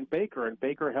Barkley on Baker, and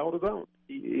Baker held his own.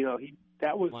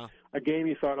 That was wow. A game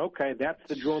you thought, okay, that's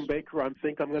the Jerome Baker I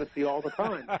think I'm going to see all the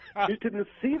time. You didn't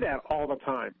see that all the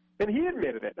time. And he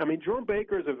admitted it. I mean, Jerome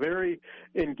Baker is a very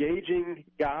engaging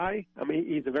guy. I mean,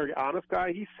 he's a very honest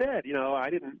guy. He said, I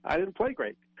didn't play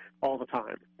great all the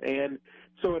time. And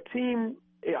so a team,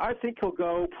 I think he'll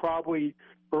go probably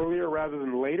earlier rather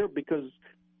than later because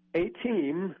a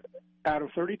team out of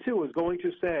 32 is going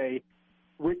to say,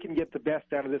 we can get the best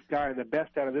out of this guy, and the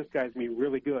best out of this guy is going to be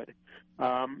really good.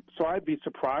 So I'd be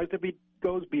surprised if he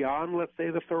goes beyond, let's say,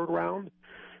 the third round,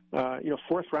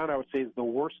 fourth round, I would say, is the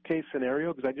worst case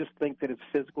scenario because I just think that his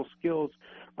physical skills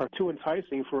are too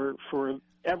enticing for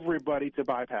everybody to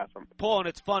bypass him. Paul, and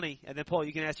it's funny, and then Paul,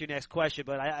 you can ask your next question,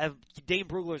 but I have Dane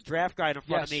Brugler's draft guide in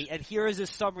front of me, and here is his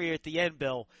summary at the end,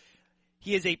 Bill.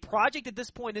 He is a project at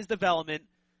this point in his development,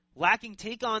 lacking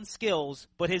take-on skills,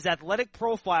 but his athletic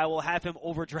profile will have him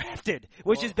overdrafted,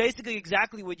 which is basically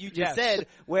exactly what you just said,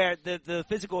 where the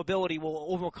physical ability will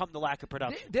overcome the lack of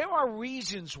production. There are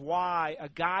reasons why a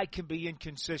guy can be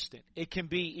inconsistent. It can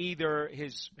be either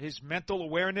his mental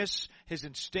awareness, his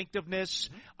instinctiveness,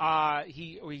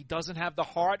 he doesn't have the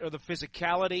heart or the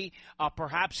physicality.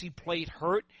 Perhaps he played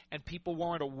hurt, and people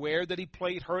weren't aware that he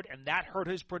played hurt, and that hurt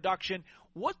his production.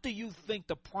 What do you think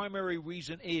the primary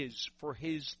reason is for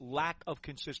his lack of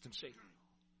consistency?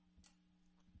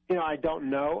 I don't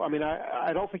know. I mean,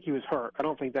 I don't think he was hurt. I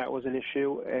don't think that was an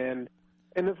issue. And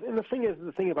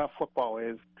the thing about football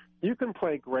is you can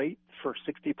play great for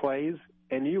 60 plays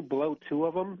and you blow 2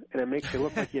 of them and it makes you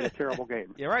look like you had a terrible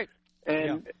game. You're right.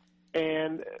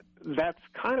 And that's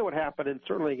kind of what happened, and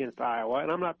certainly against Iowa.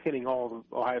 And I'm not pinning all of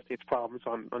Ohio State's problems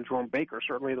on Jerome Baker.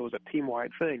 Certainly there was a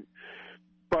team-wide thing.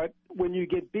 But when you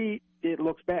get beat, it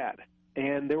looks bad.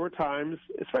 And there were times,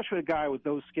 especially a guy with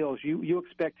those skills, you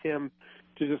expect him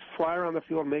to just fly around the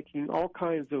field making all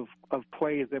kinds of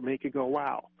plays that make you go,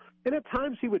 wow. And at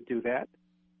times he would do that,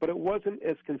 but it wasn't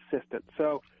as consistent.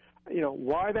 So,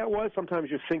 why that was,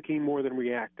 sometimes you're thinking more than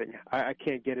reacting. I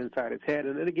can't get inside his head.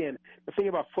 And then again, the thing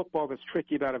about football that's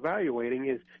tricky about evaluating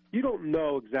is you don't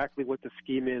know exactly what the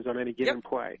scheme is on any given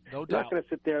play. No doubt. You're not going to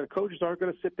sit there. The coaches aren't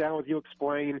going to sit down with you,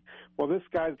 explain, well, this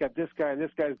guy's got this guy and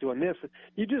this guy's doing this.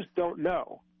 You just don't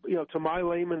know. To my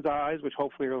layman's eyes, which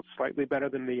hopefully are slightly better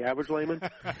than the average layman,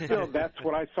 that's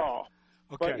what I saw.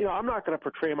 Okay. But, I'm not going to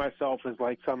portray myself as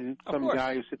like some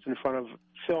guy who sits in front of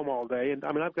film all day. And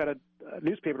I mean, I've got a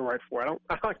newspaper to write for.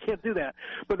 I can't do that.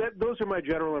 But those are my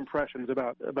general impressions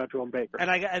about Jerome Baker.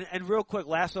 And real quick,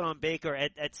 last one on Baker.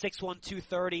 At 6'1",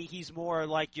 230, he's more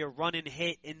like your run and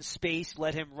hit in space,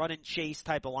 let him run and chase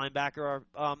type of linebacker.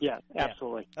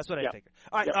 Absolutely. That's what I figured.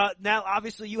 All right, now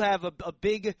obviously you have a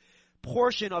big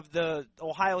portion of the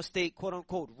Ohio State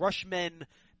quote-unquote rushmen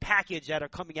package that are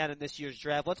coming out in this year's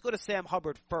draft. Let's go to Sam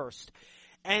Hubbard first.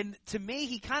 And to me,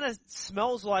 he kind of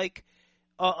smells like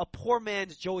a poor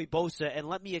man's Joey Bosa, and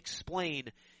let me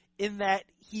explain. In that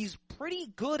he's pretty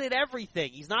good at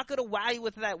everything. He's not going to wow you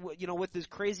with that, with his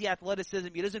crazy athleticism.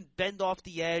 He doesn't bend off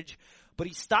the edge, but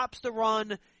he stops the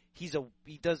run. He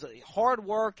does hard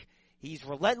work. He's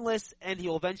relentless, and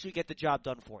he'll eventually get the job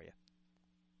done for you.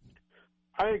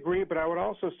 I agree, but I would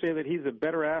also say that he's a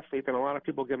better athlete than a lot of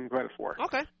people give him credit for.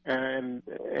 Okay. And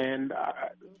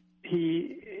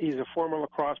he's a former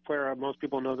lacrosse player. Most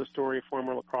people know the story. A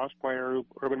former lacrosse player who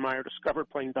Urban Meyer discovered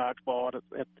playing dodgeball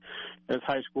at his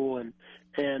high school,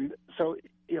 and so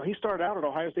he started out at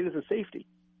Ohio State as a safety.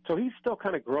 So he's still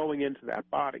kind of growing into that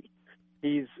body.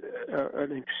 He's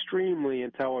an extremely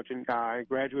intelligent guy.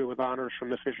 Graduated with honors from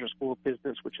the Fisher School of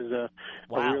Business, which is a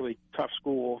really tough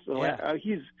school. So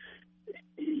he's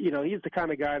the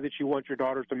kind of guy that you want your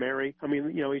daughters to marry. I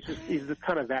mean, he's the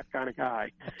kind of that kind of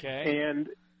guy. Okay. And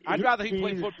I'd rather he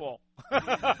played football. Well,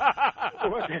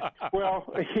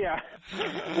 yeah.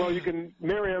 Well, you can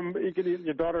marry him.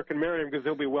 Your daughter can marry him because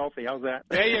he'll be wealthy. How's that?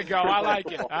 There you go. I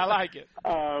like it.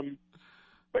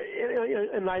 But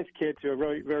a nice kid too. A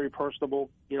very, very personable,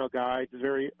 guy. He's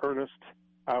very earnest.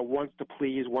 Wants to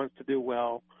please. Wants to do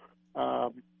well.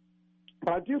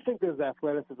 But I do think his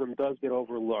athleticism does get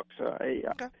overlooked. I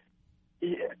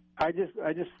just,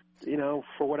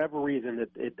 for whatever reason,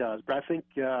 it does. But I think,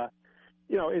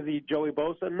 is he Joey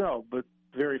Bosa? No, but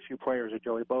very few players are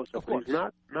Joey Bosa. Of course. He's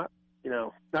not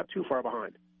too far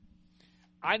behind.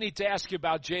 I need to ask you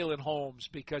about Jalen Holmes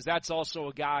because that's also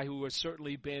a guy who has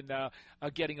certainly been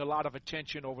getting a lot of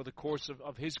attention over the course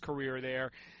of his career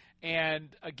there. And,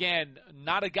 again,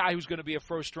 not a guy who's going to be a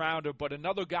first-rounder, but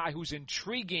another guy who's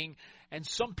intriguing, and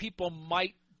some people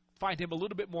might find him a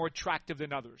little bit more attractive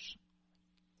than others.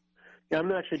 Yeah,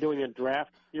 I'm actually doing a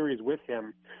draft series with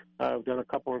him. I've done a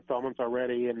couple installments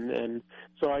already, and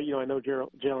so I know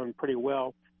Jalen pretty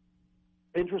well.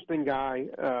 Interesting guy,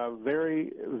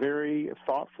 very, very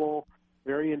thoughtful,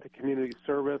 very into community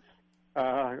service,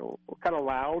 kind of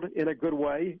loud in a good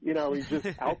way. He's just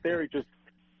out there.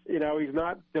 He's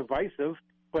not divisive,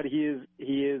 but he is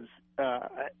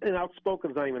and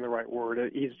outspoken is not even the right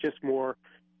word. He's just more,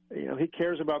 he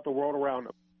cares about the world around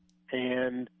him.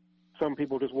 And some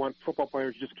people just want football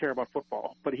players to just care about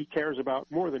football, but he cares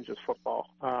about more than just football.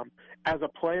 As a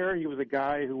player, he was a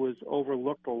guy who was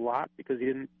overlooked a lot because he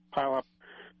didn't pile up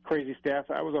crazy stats.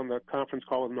 I was on the conference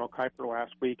call with Mel Kiper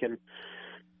last week, and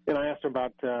I asked him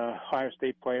about Ohio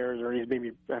State players, or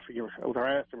I forget whether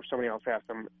I asked him or somebody else asked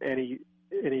him, and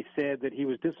he said that he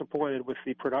was disappointed with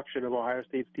the production of Ohio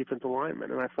State's defensive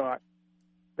linemen. And I thought,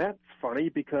 that's funny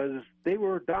because they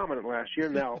were dominant last year.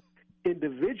 Now,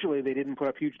 individually, they didn't put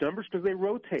up huge numbers because they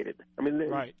rotated. I mean,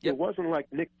 it wasn't like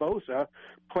Nick Bosa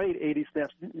played 80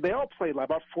 snaps. They all played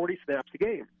about 40 snaps a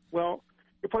game. Well,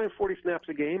 you're playing 40 snaps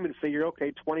a game and figure,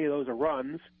 okay, 20 of those are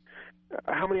runs.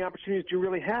 How many opportunities do you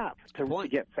really have to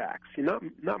get sacks?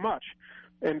 Not much.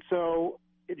 And so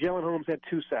Jalen Holmes had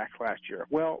 2 sacks last year.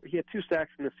 Well, he had 2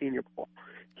 sacks in the Senior Bowl.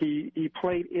 He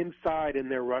played inside in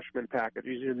their rushman package.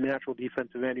 He's a natural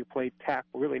defensive end who played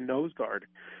tackle, really nose guard,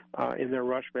 in their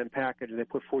rushman package. They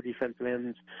put 4 defensive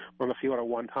ends on the field at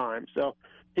one time. So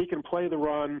he can play the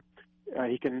run.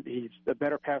 He's a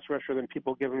better pass rusher than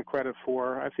people give him credit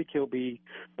for. I think he'll be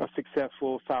a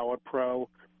successful, solid pro.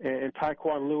 And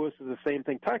Tyquan Lewis is the same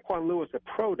thing. Tyquan Lewis at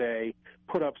Pro Day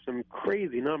put up some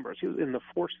crazy numbers. He was in the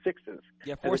 4.6s.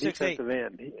 Yeah, 4.68.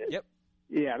 End. Yep.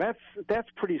 Yeah, that's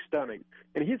pretty stunning.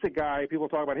 And he's a guy, people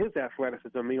talk about his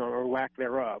athleticism, or lack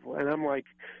thereof. And I'm like,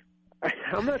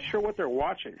 I'm not sure what they're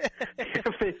watching.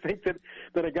 If they think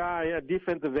that a guy, a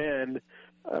defensive end,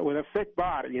 with a thick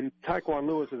body, and Tyquan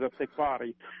Lewis is a thick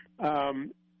body,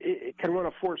 it can run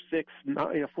a 4.6,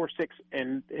 4.6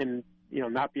 and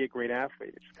not be a great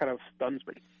athlete. It just kind of stuns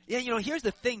me. Yeah, here's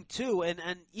the thing too, and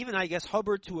even I guess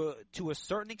Hubbard to a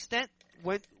certain extent,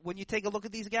 when you take a look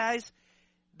at these guys,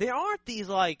 they aren't these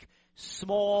like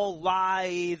small,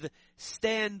 lithe,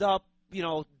 stand up,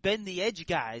 bend the edge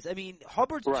guys. I mean,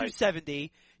 Hubbard's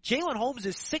 270. Jalen Holmes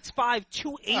is 6'5",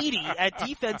 280 at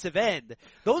defensive end.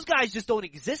 Those guys just don't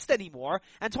exist anymore.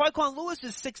 And Tyquan Lewis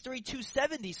is 6'3",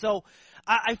 270. So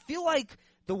I feel like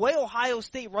the way Ohio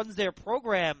State runs their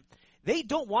program, they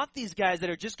don't want these guys that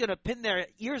are just going to pin their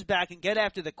ears back and get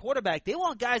after the quarterback. They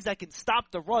want guys that can stop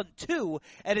the run, too,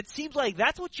 and it seems like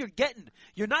that's what you're getting.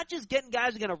 You're not just getting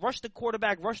guys who are going to rush the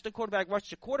quarterback.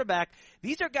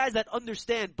 These are guys that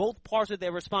understand both parts of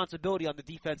their responsibility on the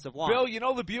defensive line. Bill, you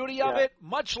know the beauty of it?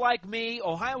 Much like me,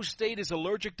 Ohio State is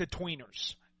allergic to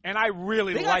tweeners. And I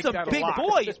really like that a lot. They got some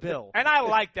big boys, Bill. And I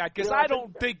like that because I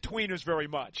don't dig tweeners very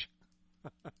much.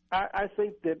 I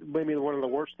think that maybe one of the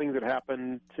worst things that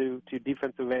happened to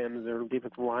defensive ends or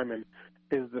defensive linemen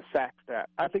is the sack stat.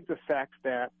 I think the sack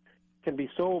stat can be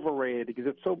so overrated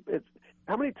because it's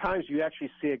how many times do you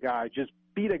actually see a guy just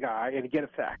beat a guy and get a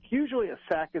sack? Usually a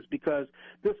sack is because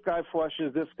this guy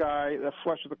flushes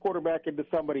the quarterback into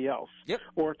somebody else. Yep.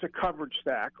 Or it's a coverage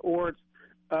sack, or it's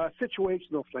a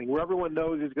situational thing where everyone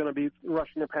knows he's going to be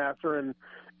rushing the passer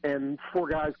and 4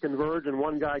 guys converge and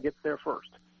 1 guy gets there first.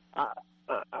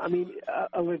 I mean,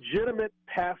 a legitimate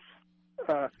pass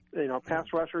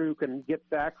rusher who can get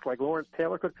sacks like Lawrence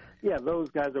Taylor could, those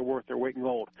guys are worth their weight in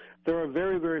gold. There are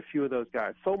very, very few of those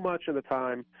guys. So much of the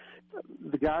time,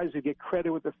 the guys who get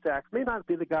credit with the sacks may not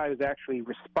be the guy who's actually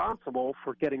responsible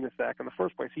for getting the sack in the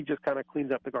first place. He just kind of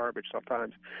cleans up the garbage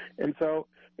sometimes. And so,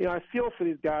 I feel for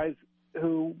these guys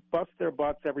who bust their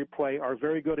butts every play, are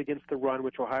very good against the run,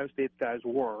 which Ohio State guys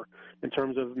were, in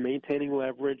terms of maintaining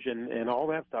leverage and all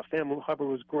that stuff. Sam Hubbard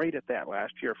was great at that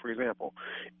last year, for example.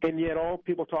 And yet all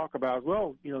people talk about,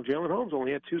 Jalen Holmes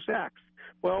only had 2 sacks.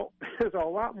 Well, there's a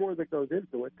lot more that goes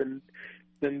into it than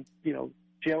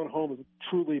Jalen Holmes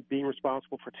truly being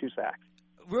responsible for 2 sacks.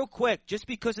 Real quick, just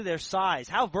because of their size,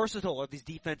 how versatile are these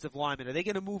defensive linemen? Are they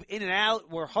going to move in and out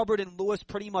where Hubbard and Lewis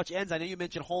pretty much ends? I know you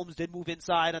mentioned Holmes did move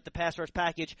inside at the pass rush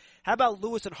package. How about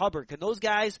Lewis and Hubbard? Can those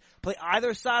guys play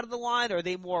either side of the line, or are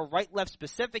they more right-left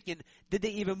specific, and did they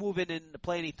even move in and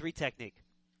play any 3 technique?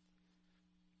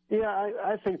 Yeah,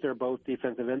 I think they're both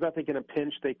defensive ends. I think in a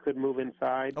pinch they could move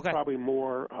inside. Okay. Probably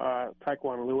more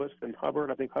Tyquan Lewis than Hubbard.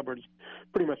 I think Hubbard's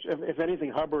pretty much, if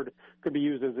anything, Hubbard could be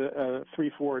used as a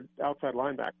 3-4 outside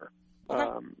linebacker.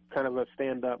 Okay. Kind of a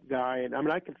stand-up guy. And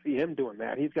I can see him doing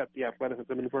that. He's got the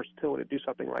athleticism and versatility to do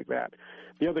something like that.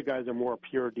 The other guys are more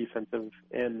pure defensive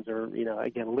ends, or,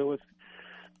 again, Lewis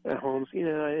and Holmes, in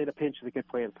a pinch they could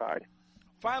play inside.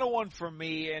 Final one for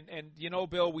me, and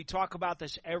Bill, we talk about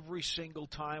this every single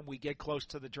time we get close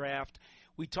to the draft.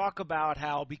 We talk about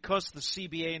how because the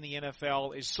CBA and the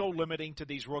NFL is so limiting to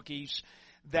these rookies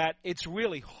that it's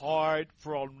really hard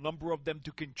for a number of them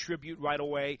to contribute right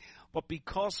away, but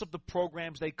because of the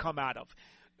programs they come out of,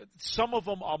 some of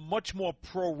them are much more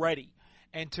pro-ready.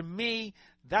 And to me,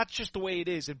 that's just the way it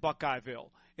is in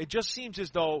Buckeyeville. It just seems as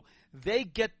though they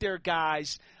get their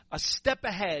guys a step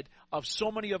ahead of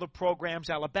so many other programs.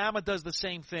 Alabama does the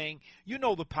same thing. You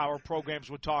know the power programs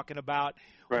we're talking about.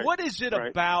 Right. What is it Right.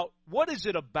 about? What is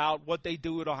it about what they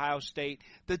do at Ohio State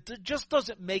that just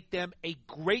doesn't make them a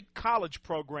great college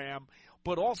program,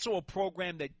 but also a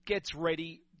program that gets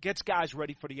guys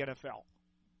ready for the NFL?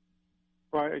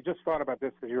 Well, I just thought about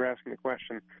this as you were asking the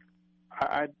question.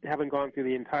 I haven't gone through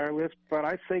the entire list, but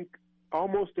I think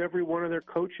almost every one of their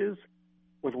coaches,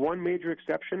 with one major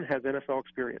exception, has NFL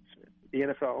experience. The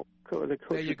the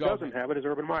coach who doesn't have it is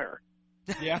Urban Meyer.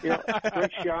 Yeah.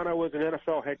 Greg Schiano was an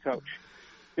NFL head coach.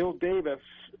 Bill Davis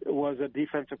was a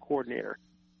defensive coordinator.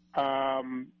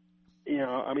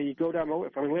 You go down the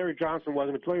list. Larry Johnson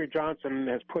wasn't, but Larry Johnson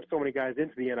has put so many guys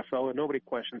into the NFL that nobody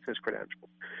questions his credentials.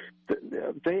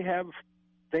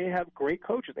 They have great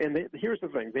coaches, and here's the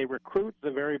thing: they recruit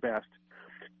the very best,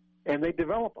 and they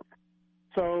develop them.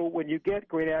 So when you get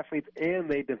great athletes and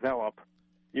they develop,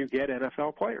 you get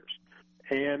NFL players.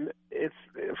 And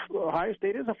Ohio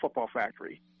State is a football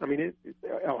factory.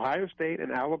 Ohio State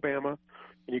and Alabama,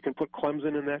 and you can put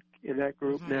Clemson in that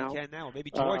group now. You can now,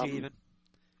 maybe Georgia even.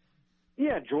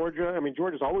 Yeah, Georgia.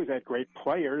 Georgia's always had great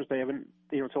players. They haven't,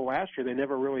 until last year, they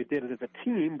never really did it as a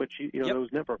team. But there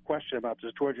was never a question about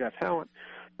does Georgia have talent.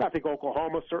 I think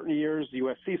Oklahoma certain years,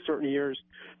 USC certain years,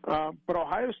 but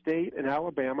Ohio State and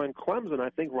Alabama and Clemson, I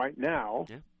think right now,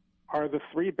 are the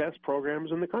three best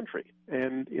programs in the country.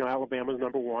 And Alabama's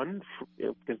number one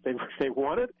because they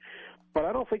won it, but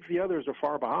I don't think the others are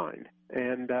far behind.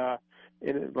 And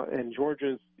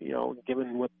Georgia's,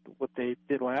 given what they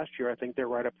did last year, I think they're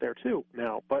right up there too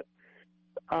now. But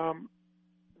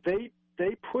they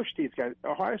push these guys.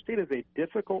 Ohio State is a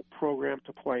difficult program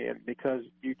to play in because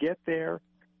you get there,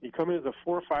 you come in as a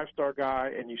 4 or 5 star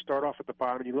guy, and you start off at the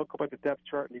bottom. You look up at the depth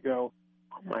chart and you go,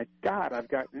 "Oh my God, I've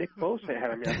got Nick Bosa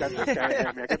ahead of me. I've got this guy ahead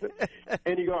of me."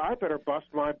 And you go, "I better bust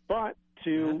my butt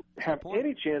to have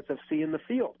any chance of seeing the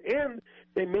field." And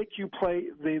they make you play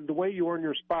the way you earn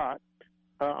your spot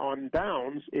on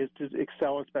downs is to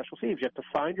excel in special teams. You have to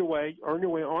find your way, earn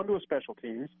your way onto a special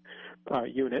teams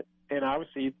unit, and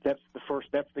obviously that's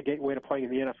the gateway to playing in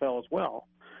the NFL as well.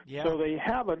 Yeah. So they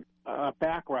have a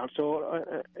background.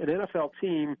 So an NFL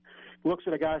team looks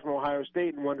at a guy from Ohio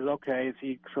State and wonders, okay, is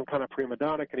he some kind of prima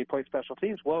donna? Can he play special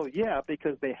teams? Well, yeah,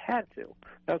 because they had to.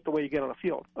 That's the way you get on the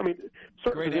field.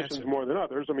 Certain positions more than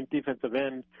others. Defensive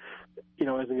end, isn't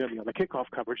going to be on the kickoff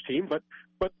coverage team, but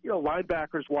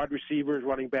linebackers, wide receivers,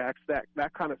 running backs,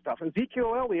 that kind of stuff.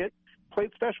 Ezekiel Elliott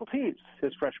played special teams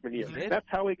his freshman year. That's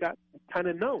how he got kind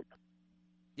of known.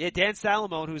 Yeah, Dan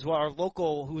Salamone, who's one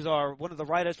of the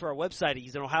writers for our website,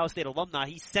 he's an Ohio State alumni.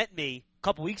 He sent me a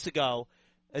couple weeks ago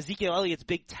Ezekiel Elliott's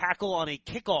big tackle on a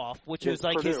kickoff, which was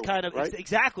like Purdue, his kind of right?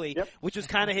 Exactly, which was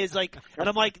kind of his like. And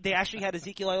I'm like, they actually had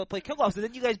Ezekiel Elliott play kickoffs, and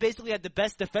then you guys basically had the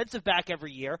best defensive back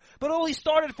every year, but only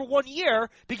started for 1 year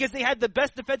because they had the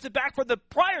best defensive back from the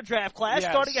prior draft class,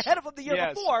 starting ahead of him the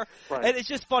year before. Right. And it's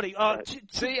just funny.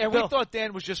 See, and we thought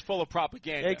Dan was just full of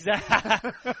propaganda.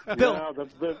 Exactly. Bill, no,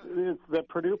 the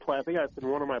Purdue play. I think that's in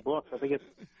one of my books. I think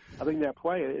that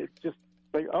play. It's just.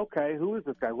 Like, okay, who is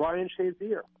this guy? Ryan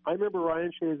Shazier. I remember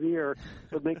Ryan Shazier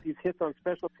would make these hits on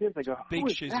special teams. I go, who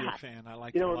is Shazier that? fan. I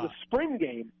like it a lot. The spring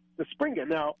game.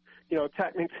 Now,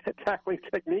 tackling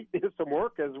technique needs some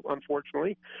work,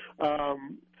 unfortunately.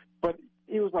 But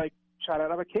he was like shot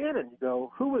out of a cannon. You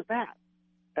go, who was that?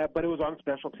 But it was on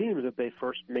special teams that they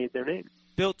first made their name.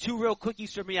 Bill, 2 real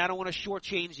quickies for me. I don't want to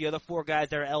shortchange the other 4 guys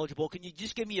that are eligible. Can you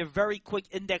just give me a very quick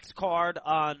index card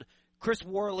on Chris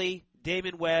Worley,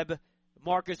 Damon Webb,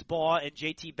 Marcus Baugh, and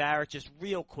J.T. Barrett, just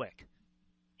real quick?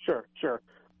 Sure.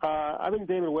 I think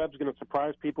Damon Webb's going to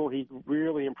surprise people. He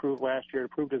really improved last year,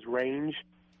 improved his range.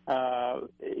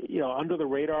 Under the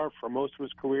radar for most of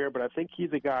his career, but I think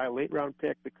he's a guy, a late-round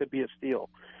pick, that could be a steal.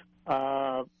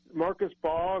 Marcus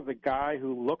Baugh is a guy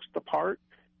who looks the part.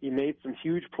 He made some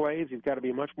huge plays. He's got to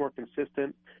be much more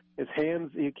consistent. His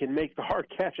hands, he can make the hard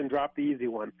catch and drop the easy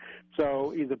one.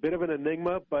 So he's a bit of an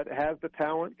enigma, but has the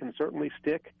talent, can certainly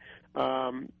stick.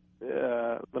 Let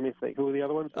me think. Who are the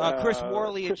other ones? Chris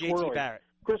Worley and J.T. Barrett.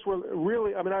 Chris Worley,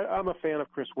 really, I'm a fan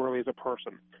of Chris Worley as a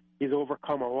person. He's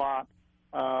overcome a lot.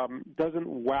 Doesn't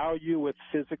wow you with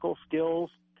physical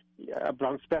skills. But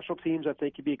on special teams, I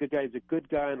think he'd be a good guy. He's a good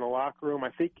guy in the locker room.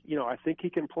 I think he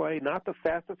can play. Not the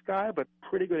fastest guy, but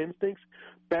pretty good instincts.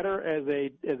 Better as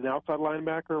an outside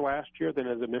linebacker last year than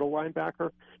as a middle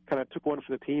linebacker. Kind of took one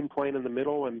for the team playing in the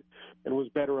middle and was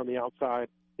better on the outside.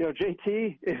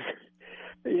 JT is.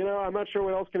 I'm not sure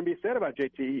what else can be said about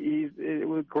JT. He's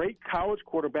a great college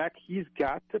quarterback. He's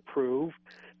got to prove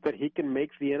that he can make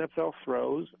the NFL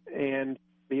throws, and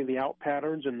the out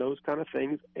patterns and those kind of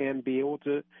things, and be able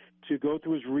to go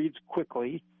through his reads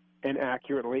quickly and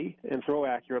accurately and throw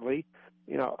accurately.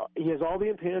 You know, he has all the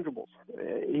intangibles.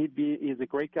 He's a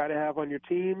great guy to have on your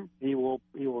team. He will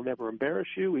never embarrass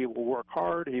you. He will work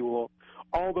hard. He will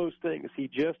all those things. He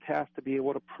just has to be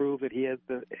able to prove that he has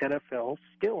the NFL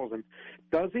skills. And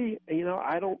does he? You know,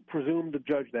 I don't presume to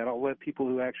judge that. I'll let people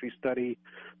who actually study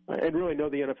and really know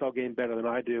the NFL game better than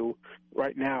I do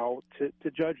right now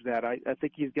to judge that. I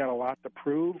think he's got a lot to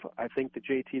prove. I think that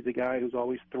JT's a guy who's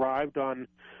always thrived on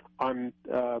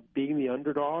being the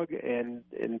underdog and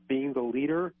being the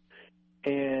leader.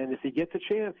 And if he gets a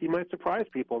chance, he might surprise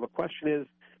people. The question is,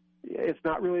 it's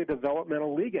not really a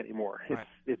developmental league anymore. Right.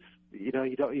 It's you know,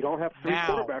 you don't have three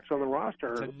quarterbacks on the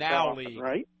roster. It's a now league,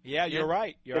 right? Yeah, you're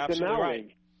right. You're it's absolutely a now right.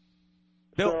 League.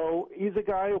 So he's a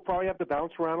guy who'll probably have to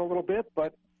bounce around a little bit,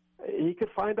 but he could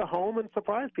find a home and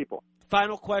surprise people.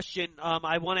 Final question.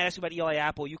 I want to ask you about Eli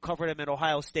Apple. You covered him at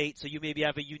Ohio State, so you maybe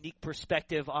have a unique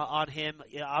perspective on him.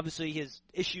 Obviously, his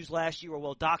issues last year were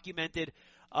well documented.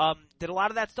 Did a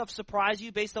lot of that stuff surprise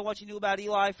you based on what you knew about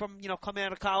Eli from, you know, coming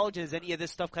out of college? Has any of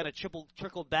this stuff kind of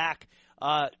trickled back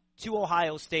to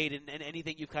Ohio State and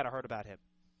anything you've kind of heard about him?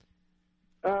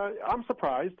 I'm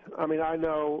surprised. I mean, I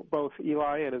know both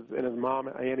Eli and his mom,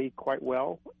 Annie, quite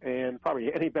well, and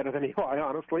probably Annie better than Eli,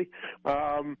 honestly.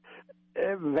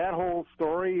 That whole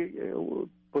story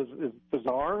is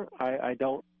bizarre.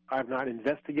 I've not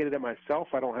investigated it myself.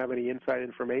 I don't have any inside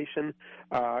information.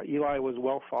 Eli was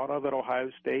well thought of at Ohio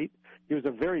State. He was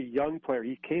a very young player.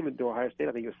 He came into Ohio State,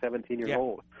 I think he was 17 years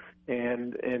old.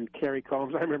 And Kerry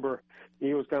Combs, I remember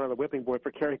he was kind of the whipping boy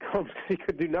for Kerry Combs. He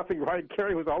could do nothing right.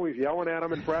 Kerry was always yelling at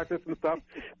him in practice and stuff,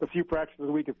 the few practices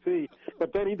we could see.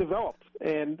 But then he developed,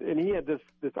 and he had this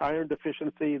iron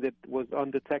deficiency that was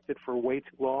undetected for way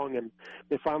too long, and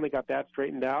they finally got that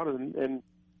straightened out. And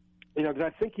you know, I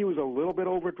think he was a little bit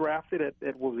overdrafted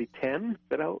at was he 10?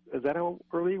 Is that how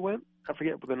early he went? I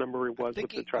forget what the number he was with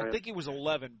the Triumph. I think he was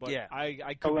 11, but yeah.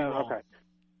 I could be wrong.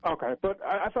 Okay, but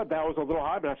I thought that was a little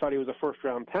high, but I thought he was a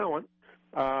first-round talent.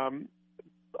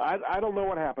 I don't know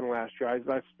what happened last year.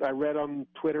 I read on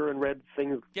Twitter and read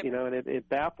things, you know, and it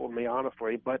baffled me,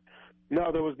 honestly. But,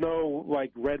 no, there was no,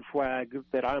 like, red flag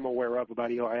that I'm aware of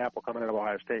about Eli Apple coming out of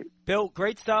Ohio State. Bill,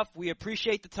 great stuff. We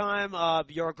appreciate the time.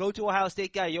 You're a go-to Ohio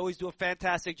State guy. You always do a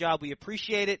fantastic job. We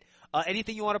appreciate it.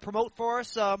 Anything you want to promote for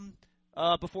us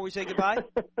before we say goodbye?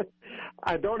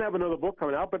 I don't have another book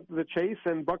coming out, but The Chase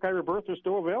and Buckeye Rebirth are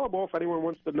still available if anyone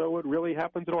wants to know what really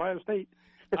happens at Ohio State.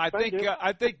 I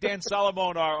think Dan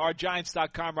Solomon, our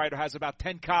Giants.com writer, has about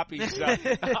 10 copies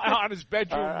on his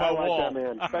bedroom wall. I like that,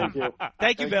 man. Thank you.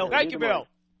 Thank you, Bill. Thank you, Bill.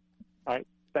 All right.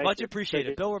 Much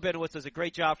appreciated. Bill Rabinowitz does a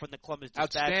great job from the Columbus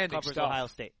Dispatch, covers stuff. Ohio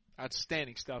State.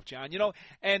 Outstanding stuff, John. You know,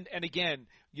 and again,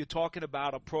 you're talking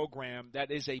about a program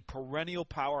that is a perennial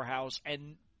powerhouse,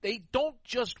 and they don't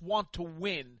just want to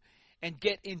win and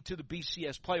get into the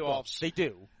BCS playoffs. Well, they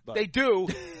do. They do,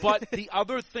 but the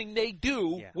other thing they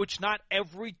do, which not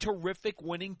every terrific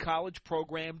winning college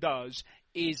program does,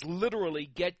 is literally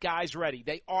get guys ready.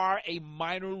 They are a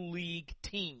minor league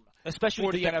team. Especially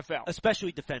for the NFL.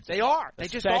 Especially defensively. They are. They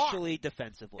just are. Especially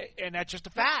defensively. And that's just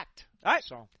a fact. All right.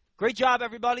 So. Great job,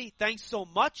 everybody. Thanks so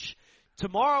much.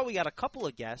 Tomorrow we got a couple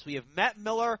of guests. We have Matt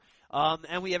Miller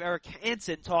and we have Eric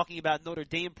Hansen talking about Notre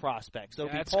Dame prospects. So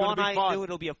it'll be Paul and I at noon.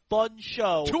 It'll be a fun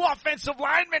show. 2 offensive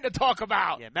linemen to talk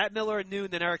about. Yeah, Matt Miller at noon,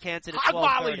 then Eric Hansen at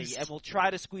 12:30. And we'll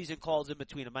try to squeeze in calls in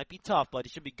between. It might be tough, but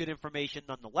it should be good information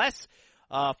nonetheless.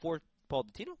 For Paul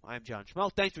Dottino, I'm John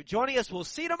Schmelk. Thanks for joining us. We'll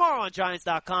see you tomorrow on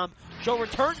Giants.com. Show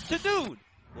returns to noon.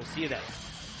 We'll see you then.